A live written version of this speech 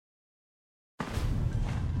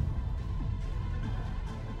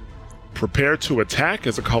Prepare to Attack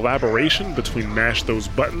is a collaboration between Mash Those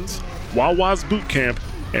Buttons, Wawa's Bootcamp,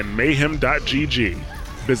 and Mayhem.gg.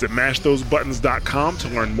 Visit mashthosebuttons.com to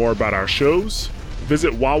learn more about our shows.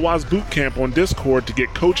 Visit Wawa's Bootcamp on Discord to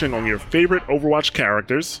get coaching on your favorite Overwatch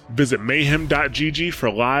characters. Visit mayhem.gg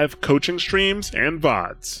for live coaching streams and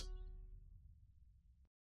VODs.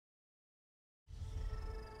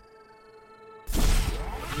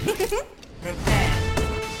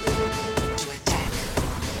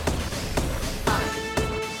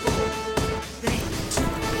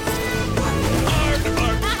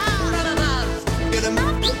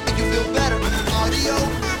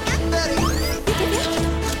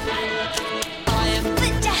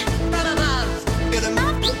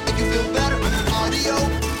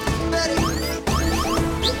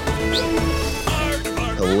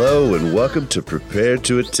 Hello and welcome to Prepare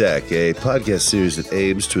to Attack, a podcast series that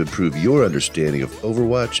aims to improve your understanding of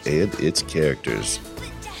Overwatch and its characters.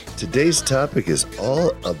 Today's topic is all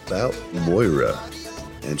about Moira,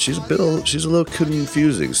 and she's a little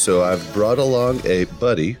confusing, so I've brought along a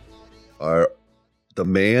buddy, the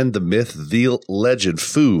man, the myth, the legend,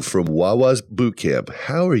 Fu from Wawa's Bootcamp.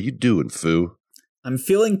 How are you doing, Fu? I'm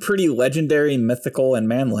feeling pretty legendary, mythical, and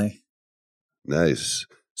manly. Nice.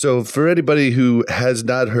 So for anybody who has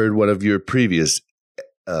not heard one of your previous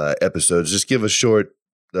episodes, just give a short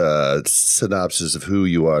synopsis of who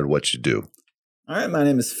you are and what you do. All right, my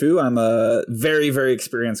name is Fu. I'm a very, very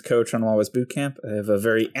experienced coach on Wawa's Bootcamp. I have a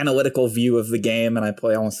very analytical view of the game, and I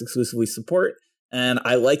play almost exclusively support. And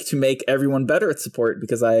I like to make everyone better at support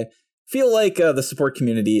because I feel like the support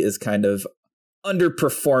community is kind of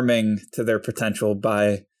underperforming to their potential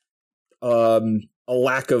by a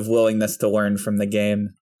lack of willingness to learn from the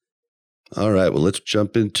game. All right, well, let's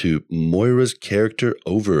jump into Moira's character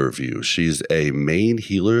overview. She's a main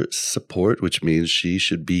healer support, which means she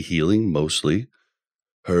should be healing mostly.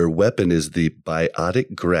 Her weapon is the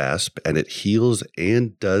Biotic Grasp, and it heals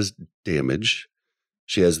and does damage.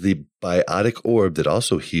 She has the Biotic Orb that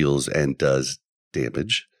also heals and does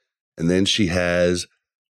damage. And then she has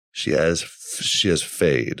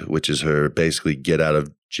Fade, which is her basically get out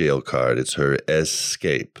of jail card. It's her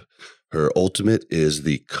escape. Her ultimate is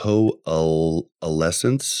the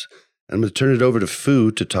Coalescence. I'm going to turn it over to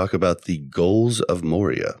Fu to talk about the goals of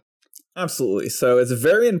Moria. Absolutely. So it's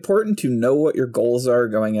very important to know what your goals are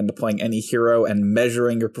going into playing any hero and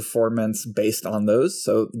measuring your performance based on those.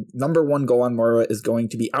 So number one goal on Moira is going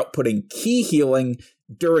to be outputting key healing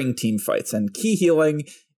during team fights. And key healing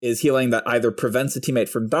is healing that either prevents a teammate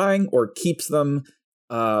from dying or keeps them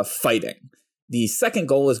fighting. The second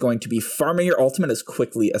goal is going to be farming your ultimate as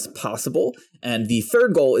quickly as possible. And the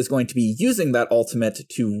third goal is going to be using that ultimate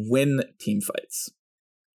to win team fights.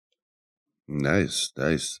 Nice.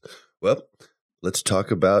 Well, let's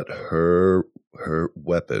talk about her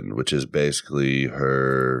weapon, which is basically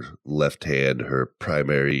her left hand, her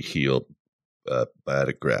primary heal,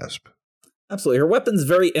 Biotic Grasp. Absolutely. Her weapon's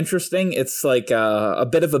very interesting. It's like a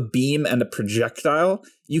bit of a beam and a projectile.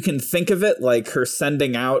 You can think of it like her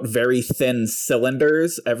sending out very thin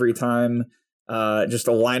cylinders every time, just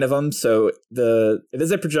a line of them. So it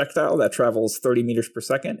is a projectile that travels 30 meters per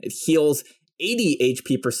second. It heals 80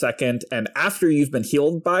 HP per second. And after you've been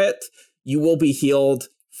healed by it, you will be healed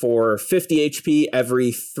for 50 HP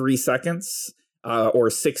every 3 seconds, or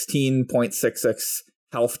 16.66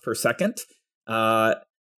 health per second.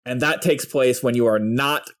 And that takes place when you are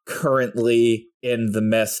not currently in the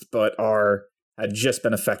mist, but had just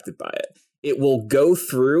been affected by it. It will go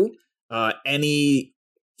through any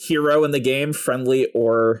hero in the game, friendly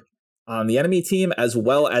or on the enemy team, as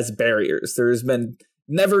well as barriers. There's been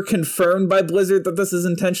never confirmed by Blizzard that this is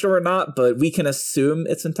intentional or not, but we can assume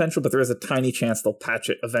it's intentional, but there is a tiny chance they'll patch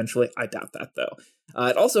it eventually. I doubt that, though.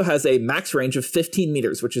 It also has a max range of 15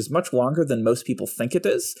 meters, which is much longer than most people think it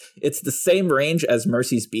is. It's the same range as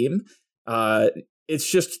Mercy's Beam. It's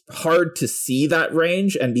just hard to see that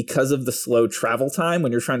range, and because of the slow travel time,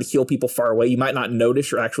 when you're trying to heal people far away, you might not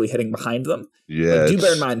notice you're actually hitting behind them. Yeah, but do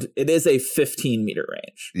bear in mind, it is a 15-meter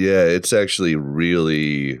range. Yeah, it's actually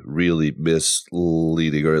really, really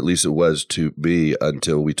misleading, or at least it was to me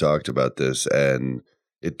until we talked about this, and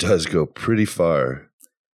it does go pretty far.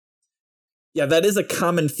 Yeah, that is a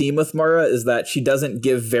common theme with Moira, is that she doesn't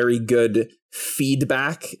give very good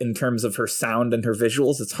feedback in terms of her sound and her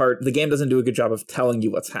visuals. It's hard. The game doesn't do a good job of telling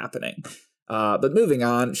you what's happening. But moving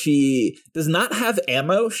on, she does not have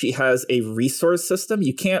ammo. She has a resource system.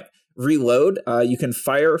 You can't reload. You can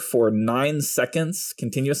fire for 9 seconds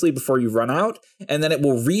continuously before you run out, and then it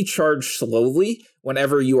will recharge slowly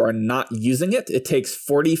whenever you are not using it. It takes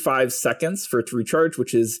 45 seconds for it to recharge,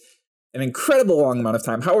 which is an incredible long amount of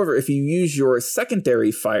time. However, if you use your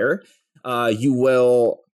secondary fire, you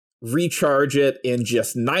will recharge it in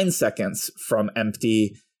just 9 seconds from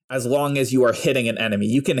empty, as long as you are hitting an enemy.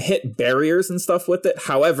 You can hit barriers and stuff with it.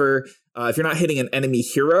 However, if you're not hitting an enemy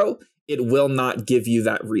hero, it will not give you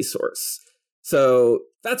that resource. So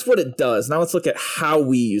that's what it does. Now let's look at how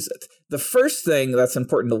we use it. The first thing that's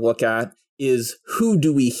important to look at is, who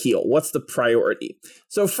do we heal? What's the priority?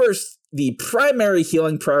 So first, the primary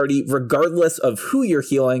healing priority, regardless of who you're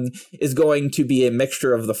healing, is going to be a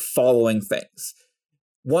mixture of the following things.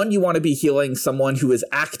 1, you want to be healing someone who is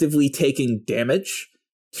actively taking damage.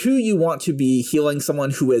 2, you want to be healing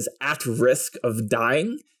someone who is at risk of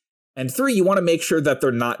dying. And 3, you want to make sure that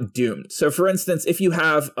they're not doomed. So for instance, if you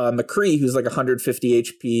have a McCree who's like 150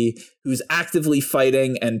 HP, who's actively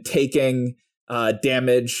fighting and taking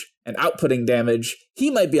damage and outputting damage, he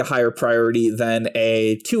might be a higher priority than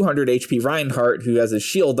a 200 HP Reinhardt who has his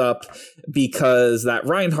shield up, because that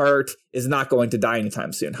Reinhardt is not going to die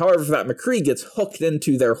anytime soon. However, if that McCree gets hooked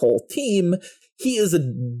into their whole team, he is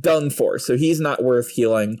done for, so he's not worth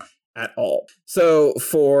healing at all. So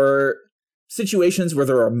for situations where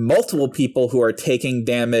there are multiple people who are taking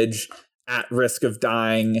damage at risk of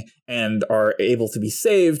dying and are able to be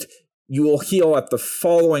saved, you will heal at the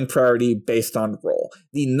following priority based on role.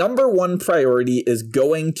 The number 1 priority is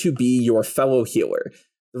going to be your fellow healer.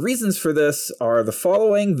 The reasons for this are the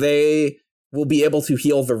following. They will be able to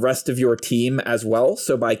heal the rest of your team as well.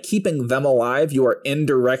 So by keeping them alive, you are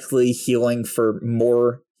indirectly healing for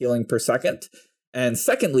more healing per second. And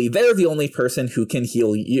secondly, they're the only person who can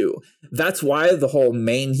heal you. That's why the whole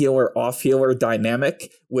main healer, off healer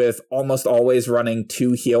dynamic, with almost always running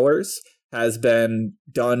 2 healers, has been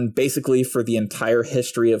done basically for the entire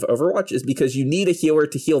history of Overwatch, is because you need a healer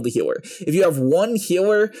to heal the healer. If you have one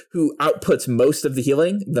healer who outputs most of the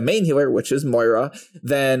healing, the main healer, which is Moira,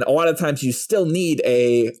 then a lot of times you still need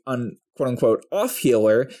a quote-unquote off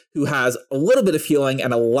healer who has a little bit of healing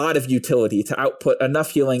and a lot of utility to output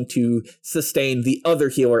enough healing to sustain the other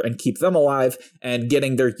healer and keep them alive and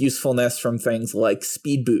getting their usefulness from things like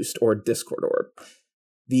speed boost or Discord Orb.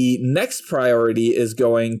 The next priority is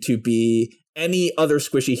going to be any other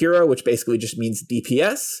squishy hero, which basically just means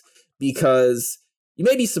DPS, because you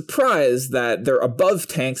may be surprised that they're above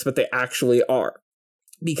tanks, but they actually are.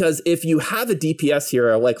 Because if you have a DPS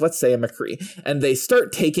hero, like let's say a McCree, and they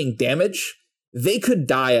start taking damage, they could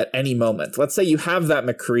die at any moment. Let's say you have that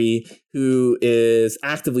McCree who is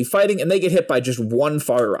actively fighting and they get hit by just one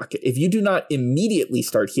fire rocket. If you do not immediately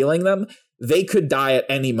start healing them, they could die at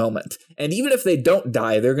any moment. And even if they don't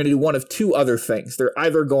die, they're going to do one of 2 other things. They're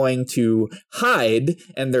either going to hide,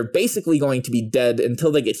 and they're basically going to be dead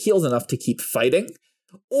until they get healed enough to keep fighting,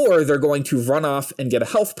 or they're going to run off and get a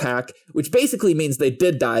health pack, which basically means they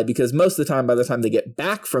did die, because most of the time, by the time they get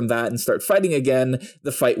back from that and start fighting again,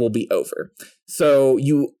 the fight will be over. So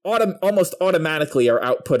you almost automatically are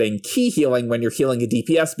outputting key healing when you're healing a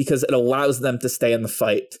DPS, because it allows them to stay in the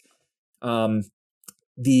fight.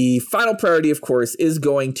 The final priority, of course, is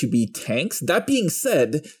going to be tanks. That being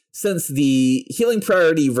said, since the healing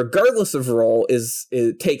priority, regardless of role,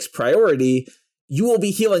 it takes priority, you will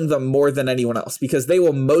be healing them more than anyone else, because they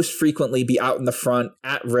will most frequently be out in the front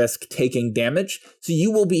at risk taking damage. So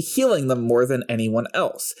you will be healing them more than anyone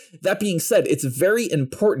else. That being said, it's very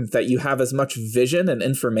important that you have as much vision and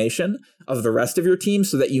information of the rest of your team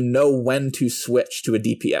so that you know when to switch to a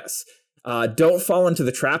DPS. Don't fall into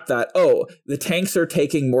the trap that, the tanks are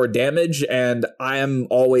taking more damage and I am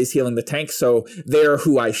always healing the tanks, so they're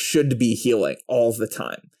who I should be healing all the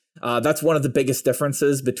time. That's one of the biggest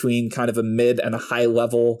differences between kind of a mid and a high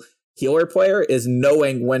level healer player, is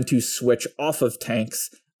knowing when to switch off of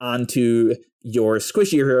tanks onto your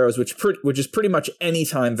squishy heroes, which is pretty much any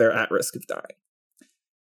time they're at risk of dying.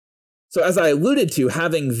 So as I alluded to,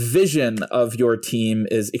 having vision of your team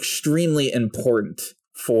is extremely important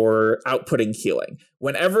for outputting healing.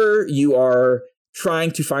 Whenever you are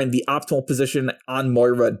trying to find the optimal position on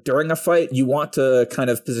Moira during a fight, you want to kind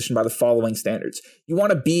of position by the following standards. You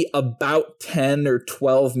want to be about 10 or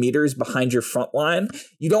 12 meters behind your front line.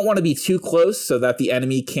 You don't want to be too close so that the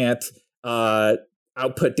enemy can't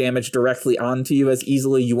output damage directly onto you as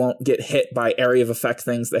easily. You won't get hit by area of effect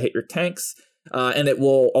things that hit your tanks. And it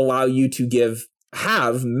will allow you to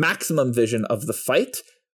have maximum vision of the fight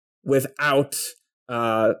without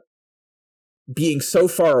being so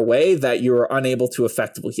far away that you're unable to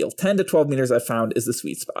effectively heal. 10 to 12 meters, I've found, is the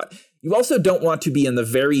sweet spot. You also don't want to be in the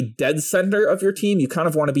very dead center of your team. You kind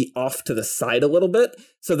of want to be off to the side a little bit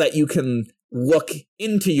so that you can look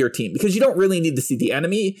into your team, because you don't really need to see the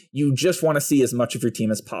enemy. You just want to see as much of your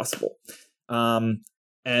team as possible. And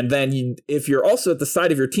then if you're also at the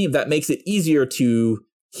side of your team, that makes it easier to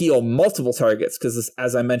heal multiple targets, because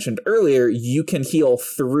as I mentioned earlier, you can heal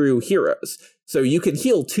through heroes. So you can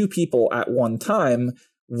heal 2 people at one time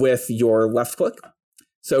with your left click.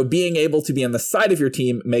 So being able to be on the side of your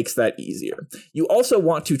team makes that easier. You also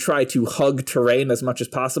want to try to hug terrain as much as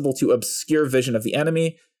possible to obscure vision of the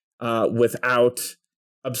enemy without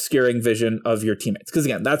obscuring vision of your teammates. Because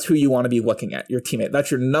again, that's who you want to be looking at, your teammate.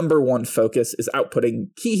 That's your number one focus, is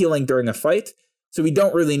outputting key healing during a fight. So we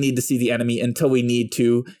don't really need to see the enemy until we need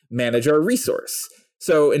to manage our resource.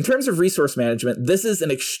 So in terms of resource management, this is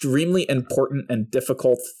an extremely important and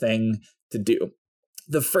difficult thing to do.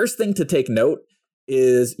 The first thing to take note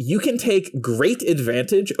is you can take great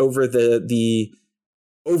advantage over the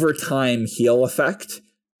overtime heal effect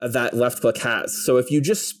that left click has. So if you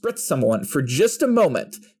just spritz someone for just a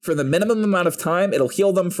moment, for the minimum amount of time, it'll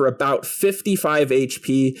heal them for about 55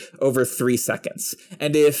 HP over 3 seconds.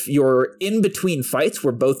 And if you're in between fights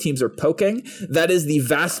where both teams are poking, that is the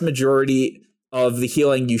vast majority of the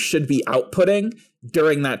healing you should be outputting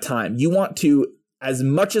during that time. You want to, as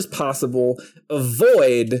much as possible,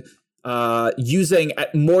 avoid using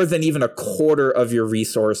at more than even a quarter of your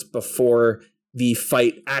resource before the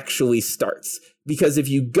fight actually starts. Because if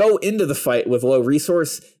you go into the fight with low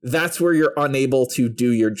resource, that's where you're unable to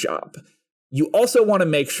do your job. You also want to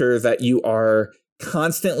make sure that you are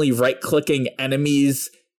constantly right-clicking enemies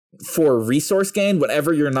for resource gain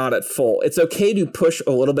whenever you're not at full. It's okay to push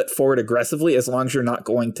a little bit forward aggressively as long as you're not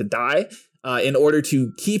going to die, in order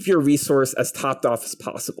to keep your resource as topped off as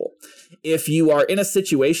possible. If you are in a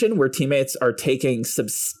situation where teammates are taking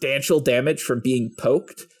substantial damage from being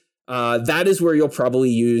poked, that is where you'll probably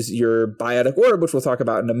use your biotic orb, which we'll talk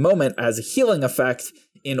about in a moment, as a healing effect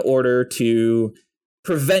in order to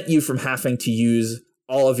prevent you from having to use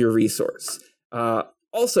all of your resource.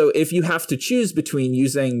 Also, if you have to choose between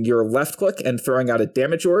using your left click and throwing out a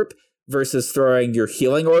damage orb versus throwing your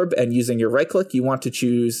healing orb and using your right click, you want to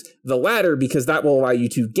choose the latter because that will allow you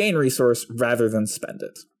to gain resource rather than spend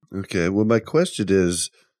it. Okay, well, my question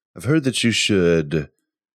is, I've heard that you should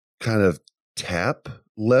kind of tap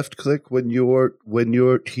left click when you're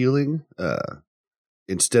healing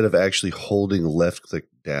instead of actually holding left click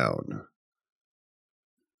down.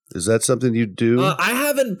 Is that something you do? I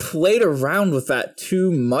haven't played around with that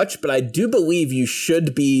too much, but I do believe you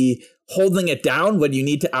should be holding it down when you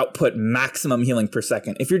need to output maximum healing per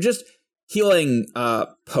second. If you're just healing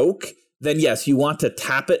poke, then yes, you want to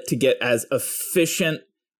tap it to get as efficient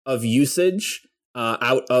of usage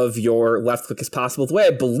out of your left click as possible. The way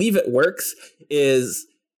I believe it works is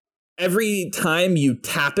every time you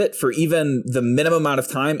tap it for even the minimum amount of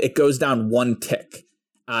time, it goes down 1 tick.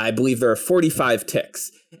 I believe there are 45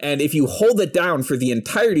 ticks. And if you hold it down for the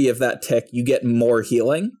entirety of that tick, you get more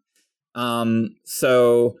healing.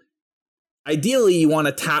 So ideally, you want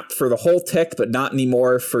to tap for the whole tick, but not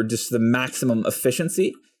anymore for just the maximum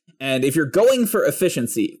efficiency. And if you're going for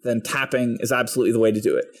efficiency, then tapping is absolutely the way to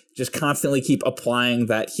do it. Just constantly keep applying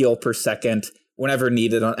that heal per second whenever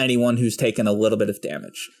needed on anyone who's taken a little bit of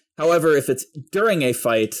damage. However, if it's during a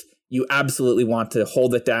fight, you absolutely want to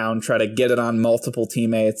hold it down, try to get it on multiple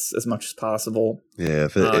teammates as much as possible. Yeah,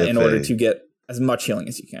 in order to get as much healing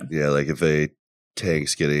as you can. Yeah, like if a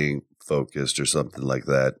tank's getting focused or something like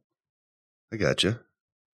that. I gotcha.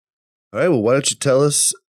 All right, well, why don't you tell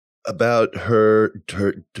us about her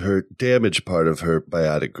damage part of her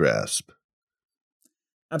biotic grasp?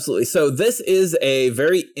 Absolutely. So this is a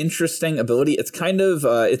very interesting ability. It's kind of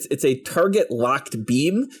it's a target locked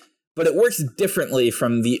beam, but it works differently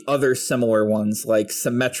from the other similar ones like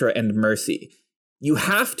Symmetra and Mercy. You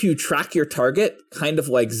have to track your target, kind of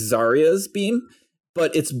like Zarya's beam,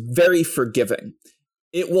 but it's very forgiving.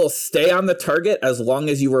 It will stay on the target as long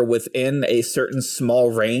as you are within a certain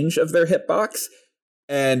small range of their hitbox.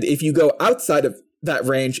 And if you go outside of that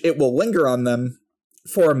range, it will linger on them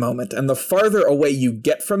for a moment. And the farther away you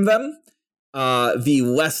get from them, the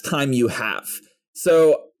less time you have.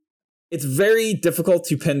 So it's very difficult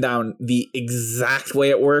to pin down the exact way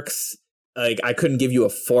it works. Like, I couldn't give you a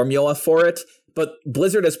formula for it, but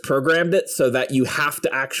Blizzard has programmed it so that you have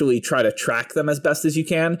to actually try to track them as best as you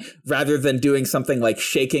can, rather than doing something like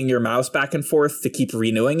shaking your mouse back and forth to keep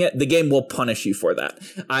renewing it. The game will punish you for that.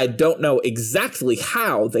 I don't know exactly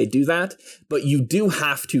how they do that, but you do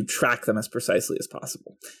have to track them as precisely as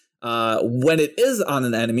possible. When it is on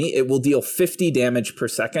an enemy, it will deal 50 damage per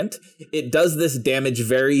second. It does this damage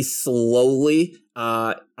very slowly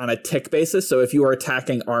on a tick basis. So if you are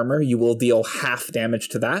attacking armor, you will deal half damage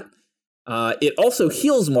to that. It also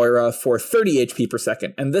heals Moira for 30 HP per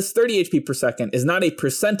second. And this 30 HP per second is not a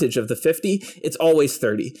percentage of the 50. It's always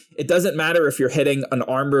 30. It doesn't matter if you're hitting an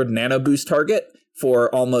armored nano boost target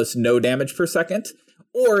for almost no damage per second,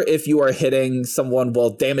 Or if you are hitting someone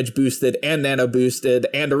damage boosted and nano boosted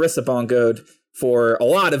and Orisa bongoed for a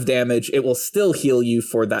lot of damage, it will still heal you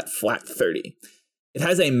for that flat 30. It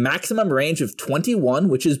has a maximum range of 21,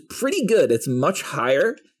 which is pretty good. It's much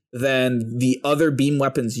higher than the other beam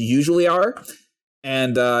weapons usually are.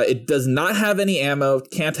 And it does not have any ammo,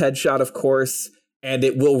 can't headshot, of course, and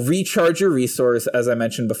it will recharge your resource, as I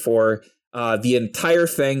mentioned before, the entire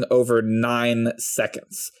thing over 9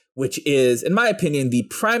 seconds, which is, in my opinion, the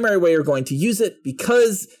primary way you're going to use it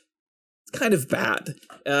because it's kind of bad.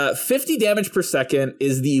 50 damage per second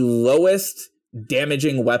is the lowest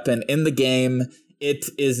damaging weapon in the game. It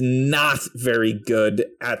is not very good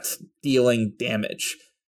at dealing damage.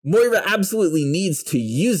 Moira absolutely needs to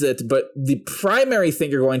use it, but the primary thing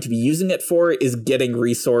you're going to be using it for is getting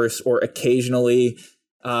resource or occasionally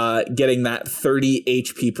getting that 30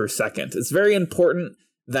 HP per second. It's very important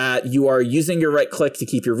that you are using your right click to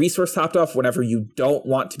keep your resource topped off whenever you don't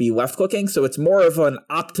want to be left clicking. So it's more of an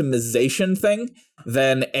optimization thing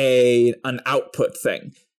than an output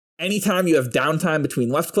thing. Anytime you have downtime between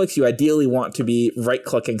left clicks, you ideally want to be right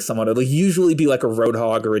clicking someone. It'll usually be like a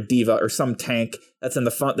Roadhog or a Diva or some tank that's in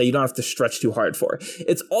the front that you don't have to stretch too hard for.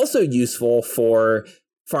 It's also useful for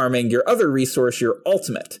farming your other resource, your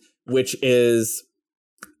ultimate, which is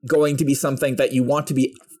going to be something that you want to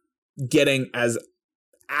be getting as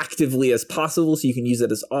actively as possible so you can use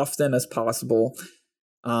it as often as possible.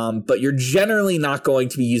 But you're generally not going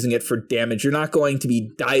to be using it for damage. You're not going to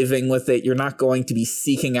be diving with it. You're not going to be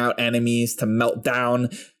seeking out enemies to melt down.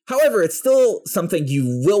 However, it's still something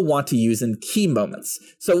you will want to use in key moments.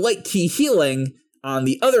 So like key healing, on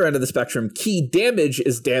the other end of the spectrum, key damage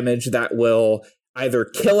is damage that will either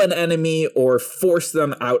kill an enemy or force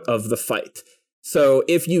them out of the fight. So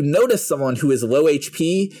if you notice someone who is low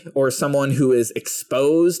HP or someone who is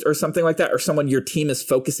exposed or something like that, or someone your team is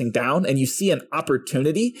focusing down and you see an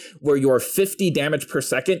opportunity where your 50 damage per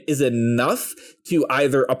second is enough to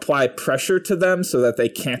either apply pressure to them so that they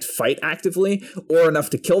can't fight actively or enough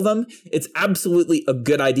to kill them, it's absolutely a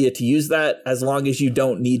good idea to use that as long as you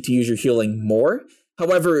don't need to use your healing more.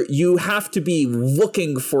 However, you have to be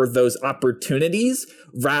looking for those opportunities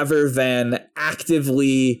rather than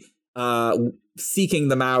actively seeking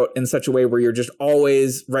them out in such a way where you're just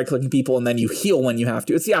always right-clicking people and then you heal when you have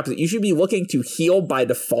to. It's the opposite. You should be looking to heal by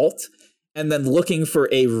default and then looking for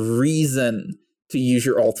a reason to use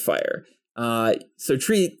your ult fire. So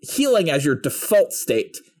treat healing as your default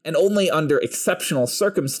state, and only under exceptional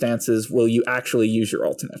circumstances will you actually use your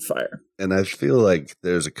ultimate fire. And I feel like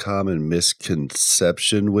there's a common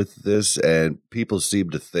misconception with this, and people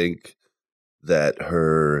seem to think that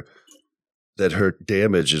her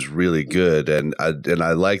damage is really good, and I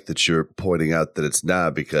like that you're pointing out that it's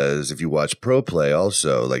not, because if you watch pro play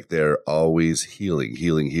also, like they're always healing.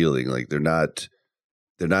 Like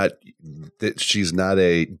she's not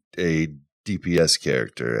a DPS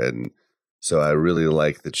character, and so I really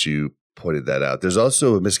like that you pointed that out. There's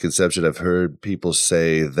also a misconception. I've heard people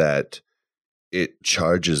say that it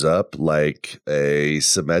charges up like a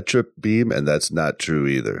symmetric beam, and that's not true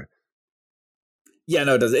either. Yeah,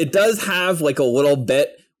 no, it does. It does have like a little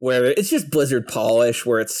bit where it's just Blizzard polish,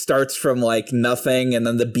 where it starts from like nothing and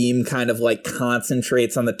then the beam kind of like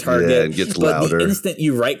concentrates on the target. Yeah, and gets louder. The instant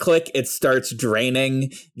you right click, it starts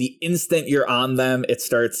draining. The instant you're on them, it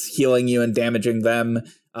starts healing you and damaging them.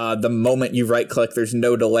 The moment you right click, there's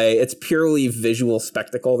no delay. It's purely visual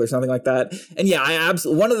spectacle. There's nothing like that. And yeah, I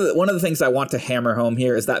absolutely one of the things I want to hammer home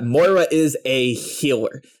here is that Moira is a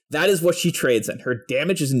healer. That is what she trades in. Her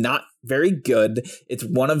damage is not very good. It's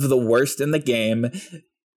one of the worst in the game.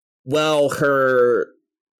 Well, her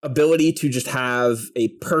ability to just have a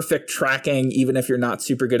perfect tracking, even if you're not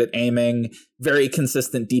super good at aiming, very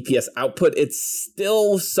consistent DPS output, it's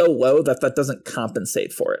still so low that doesn't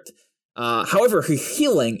compensate for it. However, her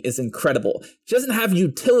healing is incredible. She doesn't have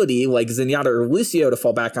utility like Zenyatta or Lucio to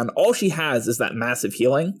fall back on. All she has is that massive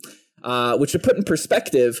healing, which to put in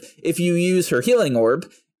perspective, if you use her healing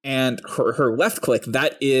orb and her left click,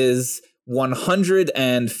 that is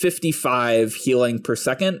 155 healing per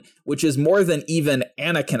second, which is more than even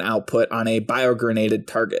Ana can output on a biogrenaded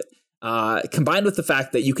target. Combined with the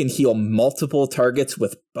fact that you can heal multiple targets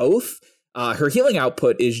with both, her healing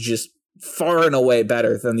output is just far and away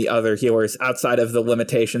better than the other healers outside of the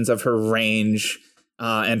limitations of her range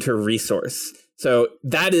and her resource. So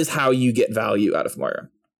that is how you get value out of Moira.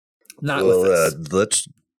 With this. Let's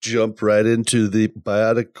jump right into the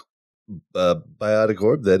biotic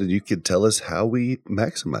orb then, and you can tell us how we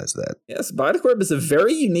maximize that. Yes, biotic orb is a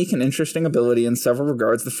very unique and interesting ability in several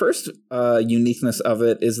regards. The first uniqueness of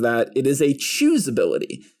it is that it is a choose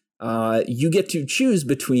ability. You get to choose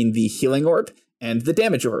between the healing orb and the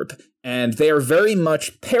damage orb. And they are very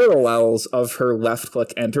much parallels of her left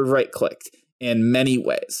click and her right click in many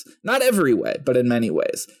ways. Not every way, but in many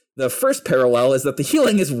ways. The first parallel is that the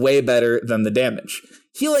healing is way better than the damage.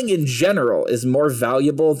 Healing in general is more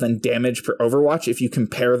valuable than damage per Overwatch if you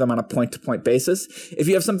compare them on a point-to-point basis. If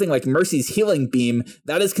you have something like Mercy's healing beam,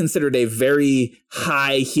 that is considered a very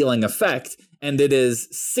high healing effect, and it is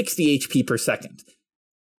 60 HP per second.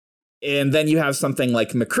 And then you have something like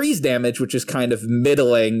McCree's damage, which is kind of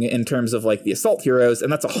middling in terms of like the assault heroes,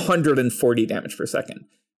 and that's 140 damage per second.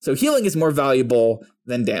 So healing is more valuable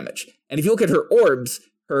than damage. And if you look at her orbs,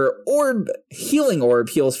 her healing orb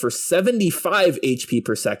heals for 75 HP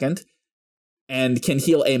per second and can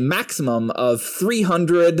heal a maximum of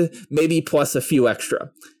 300, maybe plus a few extra.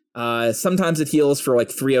 Sometimes it heals for like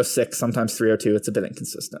 306, sometimes 302. It's a bit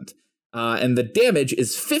inconsistent. And the damage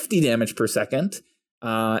is 50 damage per second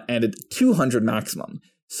and at 200 maximum.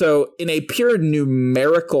 So in a pure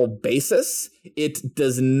numerical basis, it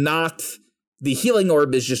does not... The healing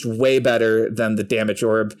orb is just way better than the damage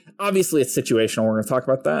orb. Obviously, it's situational. We're going to talk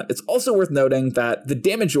about that. It's also worth noting that the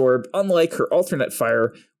damage orb, unlike her alternate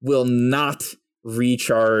fire, will not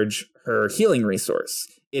recharge her healing resource.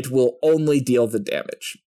 It will only deal the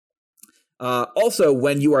damage. Also,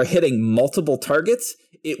 when you are hitting multiple targets,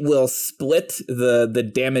 it will split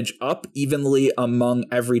the damage up evenly among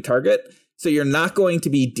every target. So you're not going to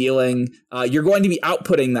be dealing... you're going to be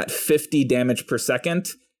outputting that 50 damage per second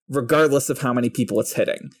regardless of how many people it's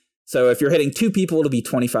hitting. So if you're hitting 2 people, it'll be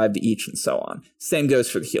 25 to each and so on. Same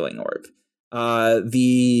goes for the healing orb.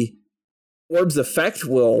 The orb's effect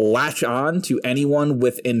will latch on to anyone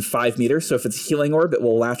within 5 meters. So if it's a healing orb, it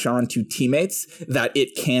will latch on to teammates that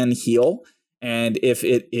it can heal. And if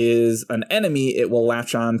it is an enemy, it will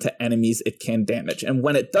latch on to enemies it can damage. And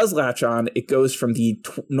when it does latch on, it goes from the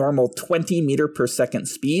normal 20 meter per second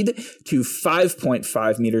speed to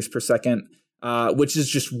 5.5 meters per second, which is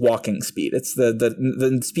just walking speed. It's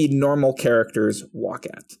the speed normal characters walk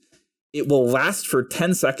at. It will last for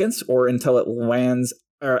 10 seconds or until it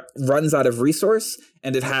runs out of resource,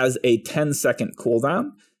 and it has a 10-second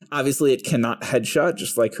cooldown. Obviously, it cannot headshot,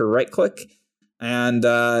 just like her right click. And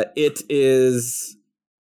it is...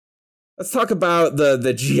 Let's talk about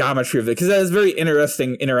the geometry of it, because that is very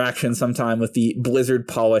interesting interaction sometime with the blizzard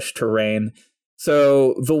polished terrain.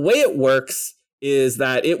 So the way it works is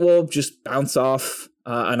that it will just bounce off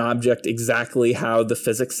an object exactly how the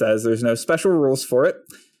physics says. There's no special rules for it.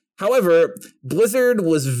 However, Blizzard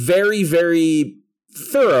was very, very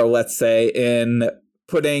thorough, let's say, in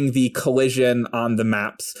putting the collision on the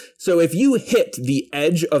maps. So if you hit the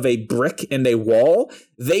edge of a brick in a wall,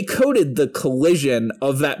 they coded the collision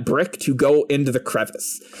of that brick to go into the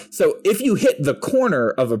crevice. So if you hit the corner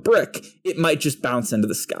of a brick, it might just bounce into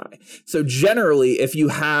the sky. So generally, if you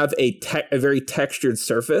have a very textured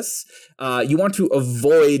surface, you want to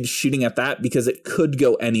avoid shooting at that because it could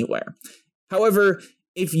go anywhere. However,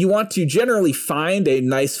 if you want to generally find a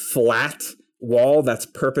nice flat wall that's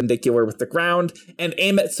perpendicular with the ground and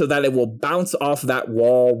aim it so that it will bounce off that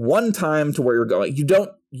wall one time to where you're going. You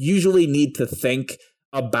don't usually need to think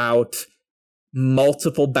about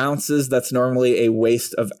multiple bounces. That's normally a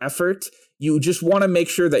waste of effort. You just want to make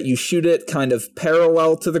sure that you shoot it kind of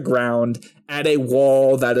parallel to the ground at a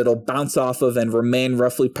wall that it'll bounce off of and remain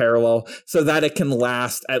roughly parallel so that it can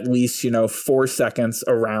last at least, 4 seconds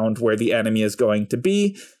around where the enemy is going to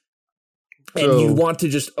be. And you want to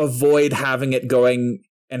just avoid having it going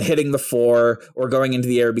and hitting the floor or going into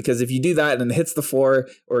the air, because if you do that and it hits the floor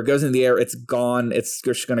or it goes into the air, it's gone. It's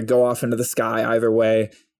just going to go off into the sky either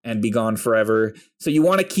way and be gone forever. So you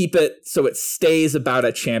want to keep it so it stays about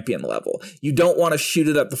at champion level. You don't want to shoot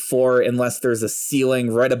it at the floor unless there's a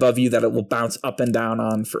ceiling right above you that it will bounce up and down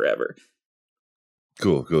on forever.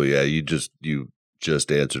 Cool. Yeah, you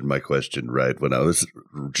just answered my question right when I was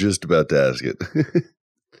just about to ask it.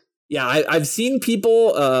 Yeah, I've seen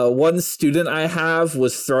people, one student I have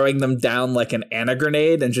was throwing them down like an Anna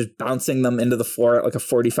grenade and just bouncing them into the floor at like a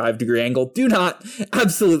 45-degree angle.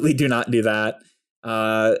 Absolutely do not do that.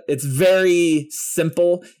 It's very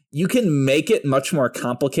simple. You can make it much more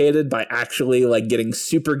complicated by actually like getting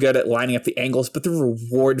super good at lining up the angles, but the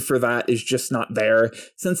reward for that is just not there,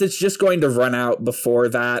 since it's just going to run out before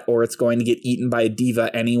that, or it's going to get eaten by a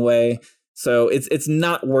diva anyway. So it's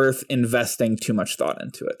not worth investing too much thought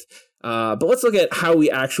into it. But let's look at how we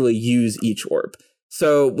actually use each orb.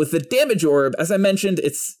 So with the damage orb, as I mentioned,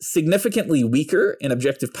 it's significantly weaker in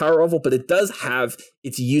objective power level, but it does have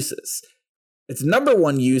its uses. Its number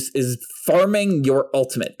one use is farming your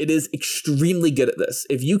ultimate. It is extremely good at this.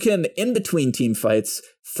 If you can, in between team fights,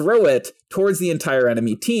 throw it towards the entire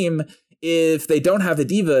enemy team, if they don't have a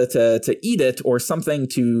diva to eat it or something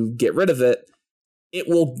to get rid of it, it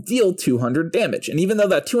will deal 200 damage. And even though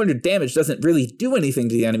that 200 damage doesn't really do anything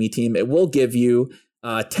to the enemy team, it will give you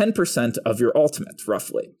 10% of your ultimate,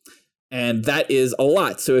 roughly. And that is a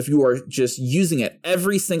lot. So if you are just using it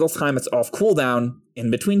every single time it's off cooldown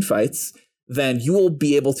in between fights, then you will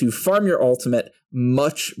be able to farm your ultimate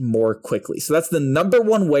much more quickly. So that's the number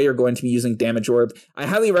one way you're going to be using Damage Orb. I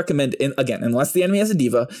highly recommend, again, unless the enemy has a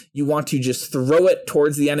diva, you want to just throw it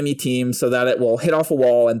towards the enemy team so that it will hit off a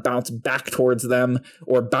wall and bounce back towards them,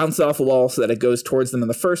 or bounce off a wall so that it goes towards them in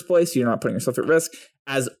the first place, so you're not putting yourself at risk,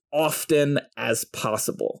 as often as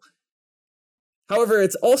possible. However,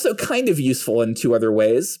 it's also kind of useful in two other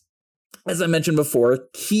ways. As I mentioned before,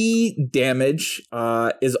 key damage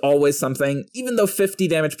is always something, even though 50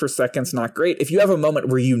 damage per second is not great. If you have a moment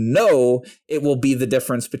where you know it will be the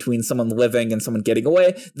difference between someone living and someone getting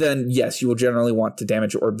away, then yes, you will generally want to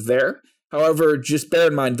damage orb there. However, just bear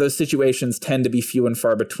in mind, those situations tend to be few and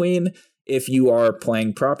far between if you are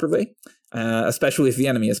playing properly, especially if the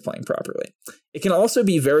enemy is playing properly. It can also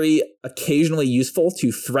be very occasionally useful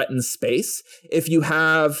to threaten space. If you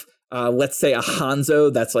have let's say a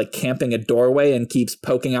Hanzo that's like camping a doorway and keeps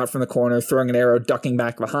poking out from the corner, throwing an arrow, ducking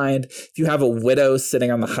back behind. If you have a Widow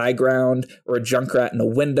sitting on the high ground, or a Junkrat in a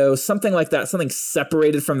window, something like that, something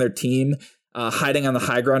separated from their team, hiding on the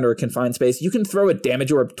high ground or a confined space, you can throw a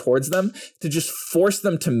damage orb towards them to just force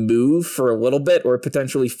them to move for a little bit, or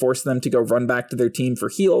potentially force them to go run back to their team for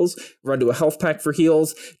heals, run to a health pack for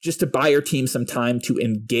heals, just to buy your team some time to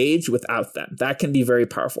engage without them. That can be very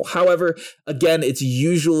powerful. However, again, it's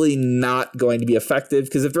usually not going to be effective,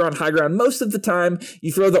 because if they're on high ground most of the time,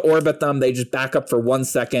 you throw the orb at them, they just back up for 1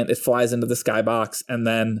 second, it flies into the skybox, and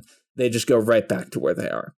then they just go right back to where they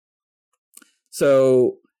are.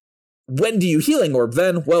 So when do you Healing Orb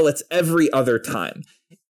then? Well, it's every other time.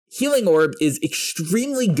 Healing Orb is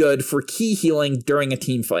extremely good for key healing during a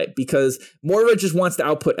team fight, because Moira just wants to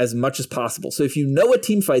output as much as possible. So if you know a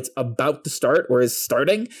team fight's about to start or is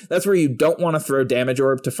starting, that's where you don't want to throw Damage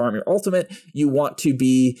Orb to farm your ultimate. You want to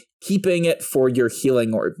be keeping it for your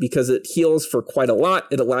Healing Orb, because it heals for quite a lot.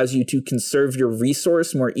 It allows you to conserve your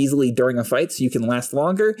resource more easily during a fight so you can last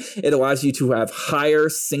longer. It allows you to have higher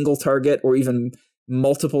single target or even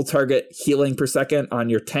multiple target healing per second on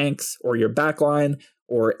your tanks or your backline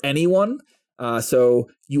or anyone. So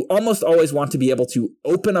you almost always want to be able to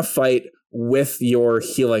open a fight with your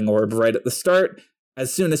Healing Orb right at the start,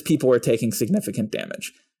 as soon as people are taking significant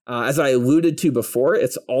damage. As I alluded to before,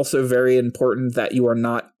 it's also very important that you are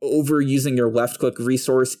not overusing your left click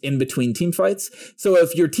resource in between team fights. So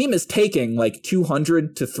if your team is taking like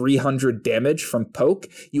 200 to 300 damage from poke,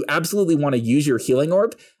 you absolutely want to use your Healing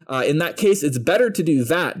Orb. In that case, it's better to do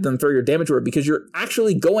that than throw your Damage Orb, because you're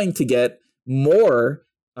actually going to get more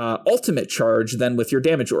ultimate charge than with your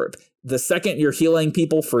Damage Orb. The second you're healing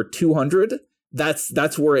people for 200,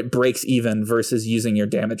 that's where it breaks even versus using your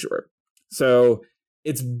Damage Orb. So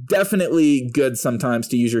it's definitely good sometimes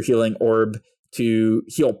to use your Healing Orb to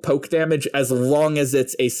heal poke damage, as long as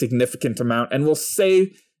it's a significant amount. And we'll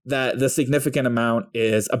say that the significant amount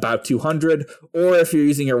is about 200, or if you're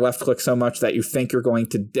using your left click so much that you think you're going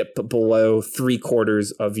to dip below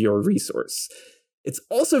 3/4 of your resource. It's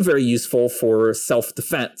also very useful for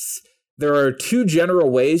self-defense. There are two general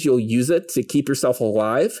ways you'll use it to keep yourself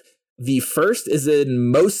alive. The first is, in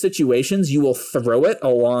most situations, you will throw it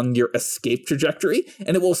along your escape trajectory,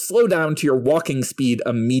 and it will slow down to your walking speed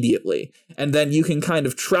immediately. And then you can kind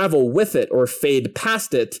of travel with it or fade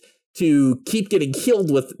past it to keep getting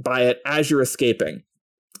healed by it as you're escaping.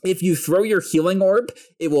 If you throw your Healing Orb,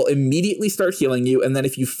 it will immediately start healing you, and then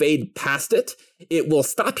if you fade past it, it will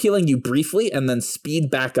stop healing you briefly and then speed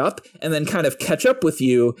back up, and then kind of catch up with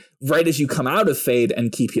you right as you come out of fade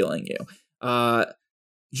and keep healing you.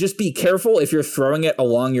 Just be careful if you're throwing it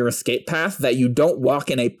along your escape path that you don't walk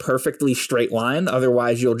in a perfectly straight line,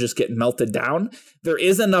 otherwise you'll just get melted down. There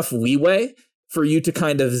is enough leeway for you to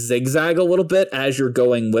kind of zigzag a little bit as you're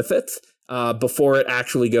going with it before it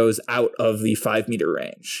actually goes out of the 5-meter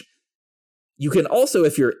range. You can also,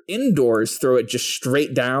 if you're indoors, throw it just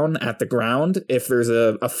straight down at the ground if there's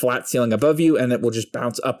a flat ceiling above you, and it will just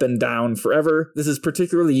bounce up and down forever. This is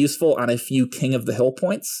particularly useful on a few King of the Hill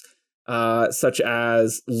points, such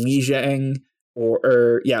as Lijiang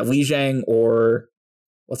or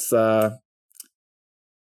what's I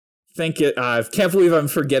can't believe I'm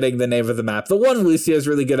forgetting the name of the map. The one Lucio is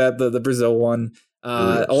really good at, the Brazil one.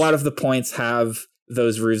 A lot of the points have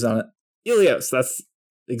those roofs on it. Ilios, that's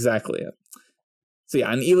exactly it. So yeah,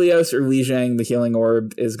 on Ilios or Lijiang, the Healing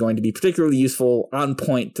Orb is going to be particularly useful on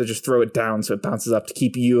point to just throw it down so it bounces up to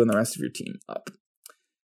keep you and the rest of your team up.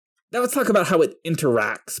 Now let's talk about how it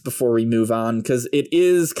interacts before we move on, because it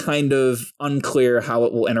is kind of unclear how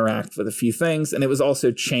it will interact with a few things, and it was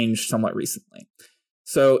also changed somewhat recently.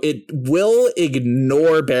 So it will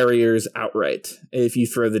ignore barriers outright if you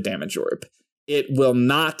throw the damage orb. It will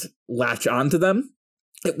not latch onto them.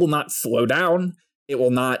 It will not slow down. It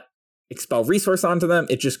will not expel resource onto them.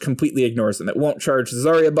 It just completely ignores them. It won't charge the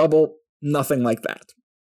Zarya bubble, nothing like that.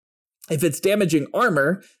 If it's damaging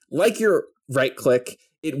armor, like your right click,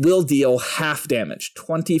 it will deal half damage,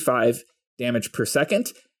 25 damage per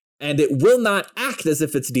second, and it will not act as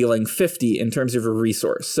if it's dealing 50 in terms of a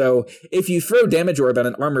resource. So if you throw damage orb at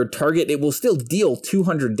an armored target, it will still deal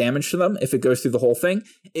 200 damage to them if it goes through the whole thing.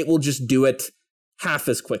 It will just do it half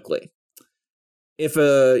as quickly. If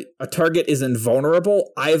a target is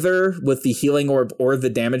invulnerable, either with the healing orb or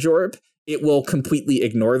the damage orb, it will completely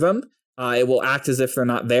ignore them. It will act as if they're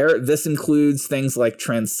not there. This includes things like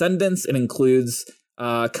Transcendence. It includes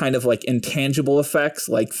kind of like intangible effects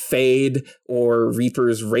like Fade or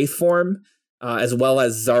Reaper's Wraith form, as well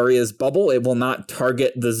as Zarya's bubble. It will not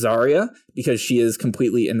target the Zarya because she is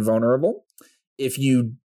completely invulnerable. If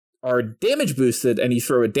you are damage boosted and you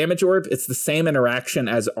throw a damage orb, it's the same interaction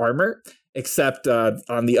as armor, except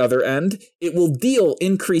on the other end, it will deal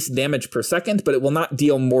increased damage per second, but it will not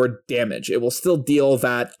deal more damage. It will still deal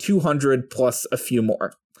that 200 plus a few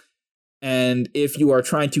more. And if you are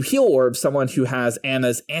trying to heal orb someone who has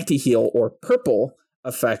Anna's anti-heal or purple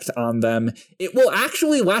effect on them, it will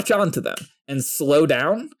actually latch onto them and slow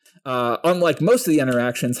down, unlike most of the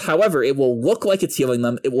interactions. However, it will look like it's healing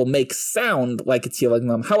them. It will make sound like it's healing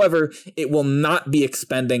them. However, it will not be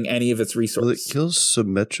expending any of its resources. Will it kill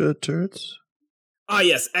Symmetra turrets? Ah,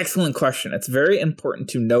 yes, excellent question. It's very important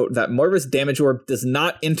to note that Moira's damage orb does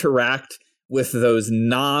not interact with those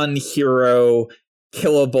non-hero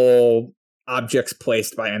killable objects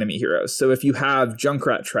placed by enemy heroes. So if you have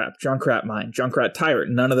Junkrat Trap, Junkrat Mine, Junkrat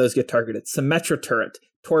Tyrant, none of those get targeted. Symmetra Turret,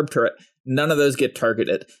 Torb Turret, none of those get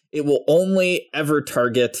targeted. It will only ever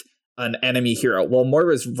target an enemy hero. While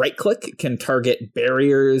Moira's right click can target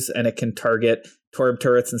barriers and it can target Torb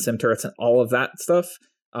turrets and Sim turrets and all of that stuff,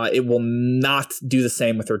 it will not do the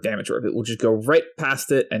same with her damage orb. It will just go right past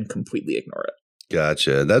it and completely ignore it.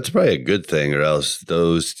 Gotcha. That's probably a good thing, or else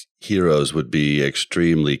those heroes would be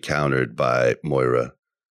extremely countered by Moira.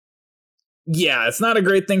 Yeah, it's not a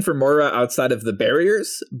great thing for Moira outside of the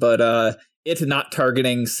barriers, but it not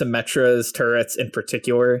targeting Symmetra's turrets in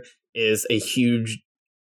particular is a huge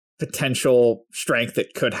potential strength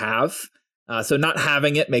it could have. So not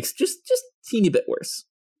having it makes just teeny bit worse.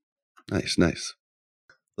 Nice.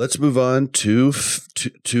 Let's move on to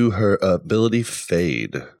her ability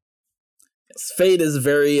Fade. Fade is a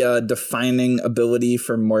very defining ability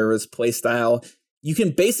for Moira's playstyle. You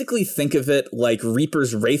can basically think of it like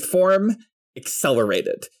Reaper's Wraith form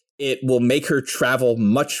accelerated. It will make her travel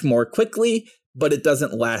much more quickly, but it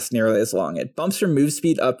doesn't last nearly as long. It bumps her move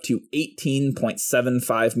speed up to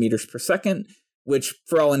 18.75 meters per second, which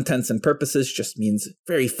for all intents and purposes just means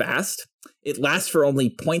very fast. It lasts for only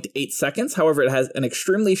 0.8 seconds. However, it has an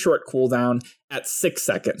extremely short cooldown at 6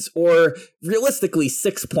 seconds, or realistically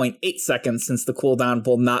 6.8 seconds, since the cooldown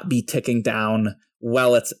will not be ticking down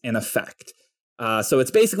while it's in effect. So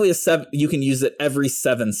it's basically you can use it every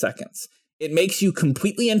 7 seconds. It makes you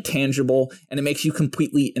completely intangible, and it makes you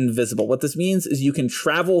completely invisible. What this means is you can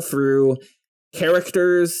travel through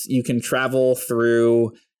characters, you can travel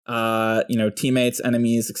through teammates,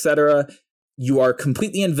 enemies, etc. You are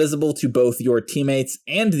completely invisible to both your teammates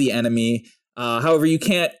and the enemy. However, you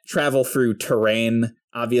can't travel through terrain.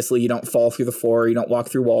 Obviously, you don't fall through the floor. You don't walk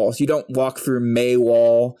through walls. You don't walk through May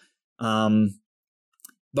Wall.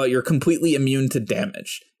 But you're completely immune to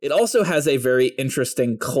damage. It also has a very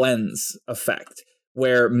interesting cleanse effect,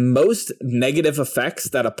 where most negative effects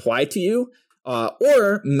that apply to you,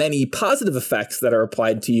 or many positive effects that are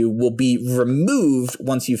applied to you, will be removed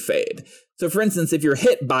once you fade. So for instance, if you're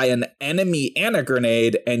hit by an enemy Anna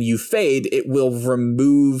grenade and you fade, it will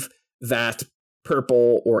remove that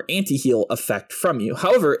purple or anti-heal effect from you.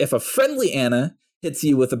 However, if a friendly Anna hits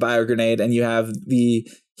you with a bio grenade and you have the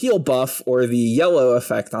heal buff or the yellow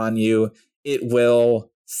effect on you, it will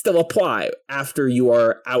still apply after you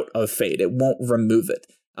are out of fade. It won't remove it.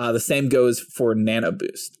 The same goes for nano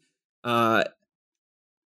boost.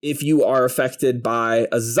 If you are affected by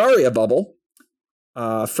a Zarya bubble,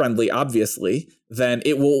 friendly obviously, then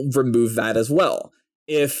it will remove that as well.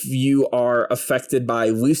 If you are affected by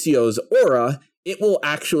Lucio's aura, it will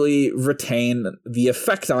actually retain the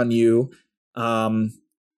effect on you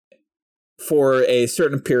for a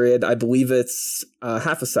certain period. I believe it's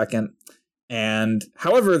half a second, And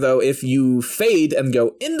however, though, if you fade and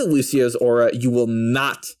go into Lucio's aura, you will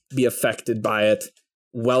not be affected by it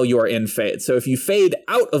while you are in fade. So if you fade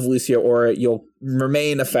out of Lucio aura, you'll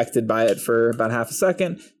remain affected by it for about half a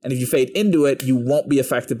second. And if you fade into it, you won't be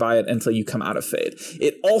affected by it until you come out of fade.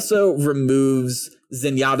 It also removes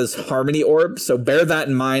Zenyatta's Harmony Orb. So bear that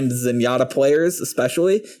in mind, Zenyatta players,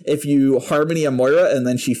 especially. If you Harmony a Moira and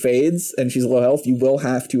then she fades and she's low health, you will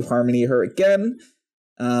have to Harmony her again.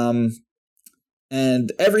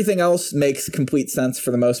 And everything else makes complete sense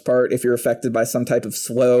for the most part. If you're affected by some type of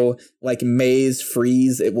slow, like Maze,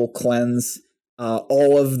 Freeze, it will cleanse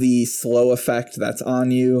all of the slow effect that's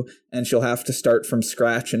on you, and she'll have to start from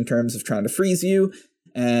scratch in terms of trying to freeze you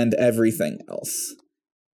and everything else.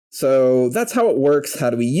 So that's how it works. How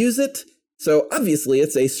do we use it? So obviously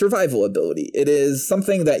it's a survival ability. It is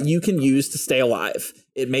something that you can use to stay alive.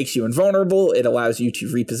 It makes you invulnerable. It allows you to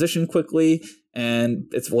reposition quickly, and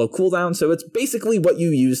it's low cooldown. So it's basically what you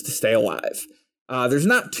use to stay alive. There's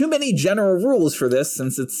not too many general rules for this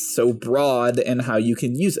since it's so broad in how you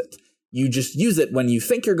can use it. You just use it when you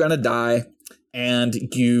think you're going to die and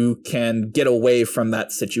you can get away from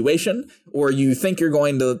that situation, or you think you're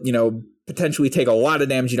going to, potentially take a lot of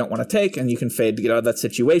damage you don't want to take, and you can fade to get out of that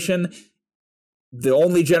situation. The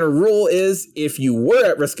only general rule is if you were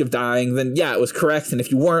at risk of dying, then yeah, it was correct. And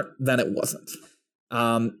if you weren't, then it wasn't.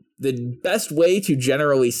 The best way to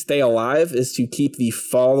generally stay alive is to keep the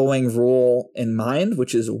following rule in mind,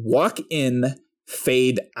 which is walk in,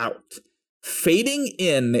 fade out. Fading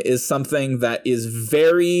in is something that is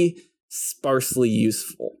very sparsely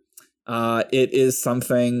useful. It is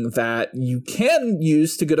something that you can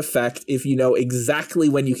use to good effect if you know exactly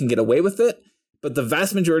when you can get away with it. But the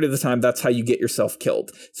vast majority of the time, that's how you get yourself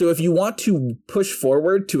killed. So if you want to push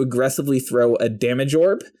forward to aggressively throw a damage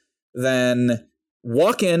orb, then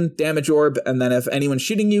walk in, damage orb, and then if anyone's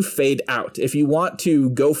shooting you, fade out. If you want to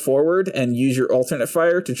go forward and use your alternate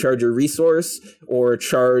fire to charge your resource or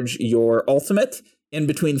charge your ultimate in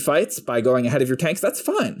between fights by going ahead of your tanks, that's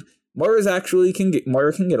fine. Moira can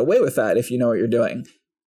get away with that if you know what you're doing.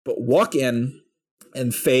 But walk in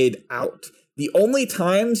and fade out. The only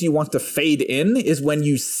times you want to fade in is when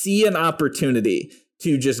you see an opportunity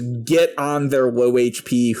to just get on their low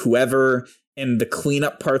HP, whoever, in the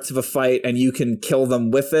cleanup parts of a fight, and you can kill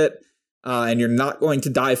them with it, and you're not going to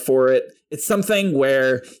die for it. It's something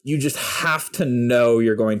where you just have to know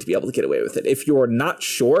you're going to be able to get away with it. If you're not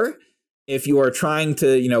sure, if you are trying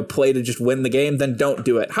to, play to just win the game, then don't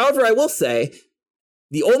do it. However, I will say,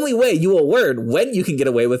 the only way you will learn when you can get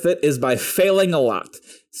away with it is by failing a lot.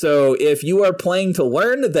 So if you are playing to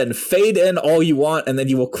learn, then fade in all you want, and then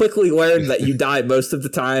you will quickly learn that you die most of the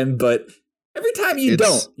time. But every time you'll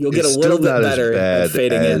get a little bit better at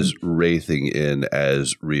fading in. As wraithing in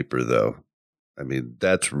as Reaper, though. I mean,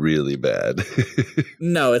 that's really bad.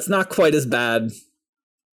 No, it's not quite as bad.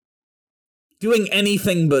 Doing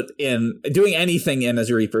anything in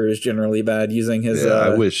as Reaper is generally bad. Using his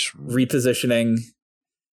repositioning.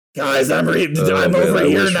 Guys, I'm over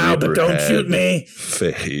here now, Reaper, but don't shoot me.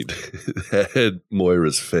 Fade. Had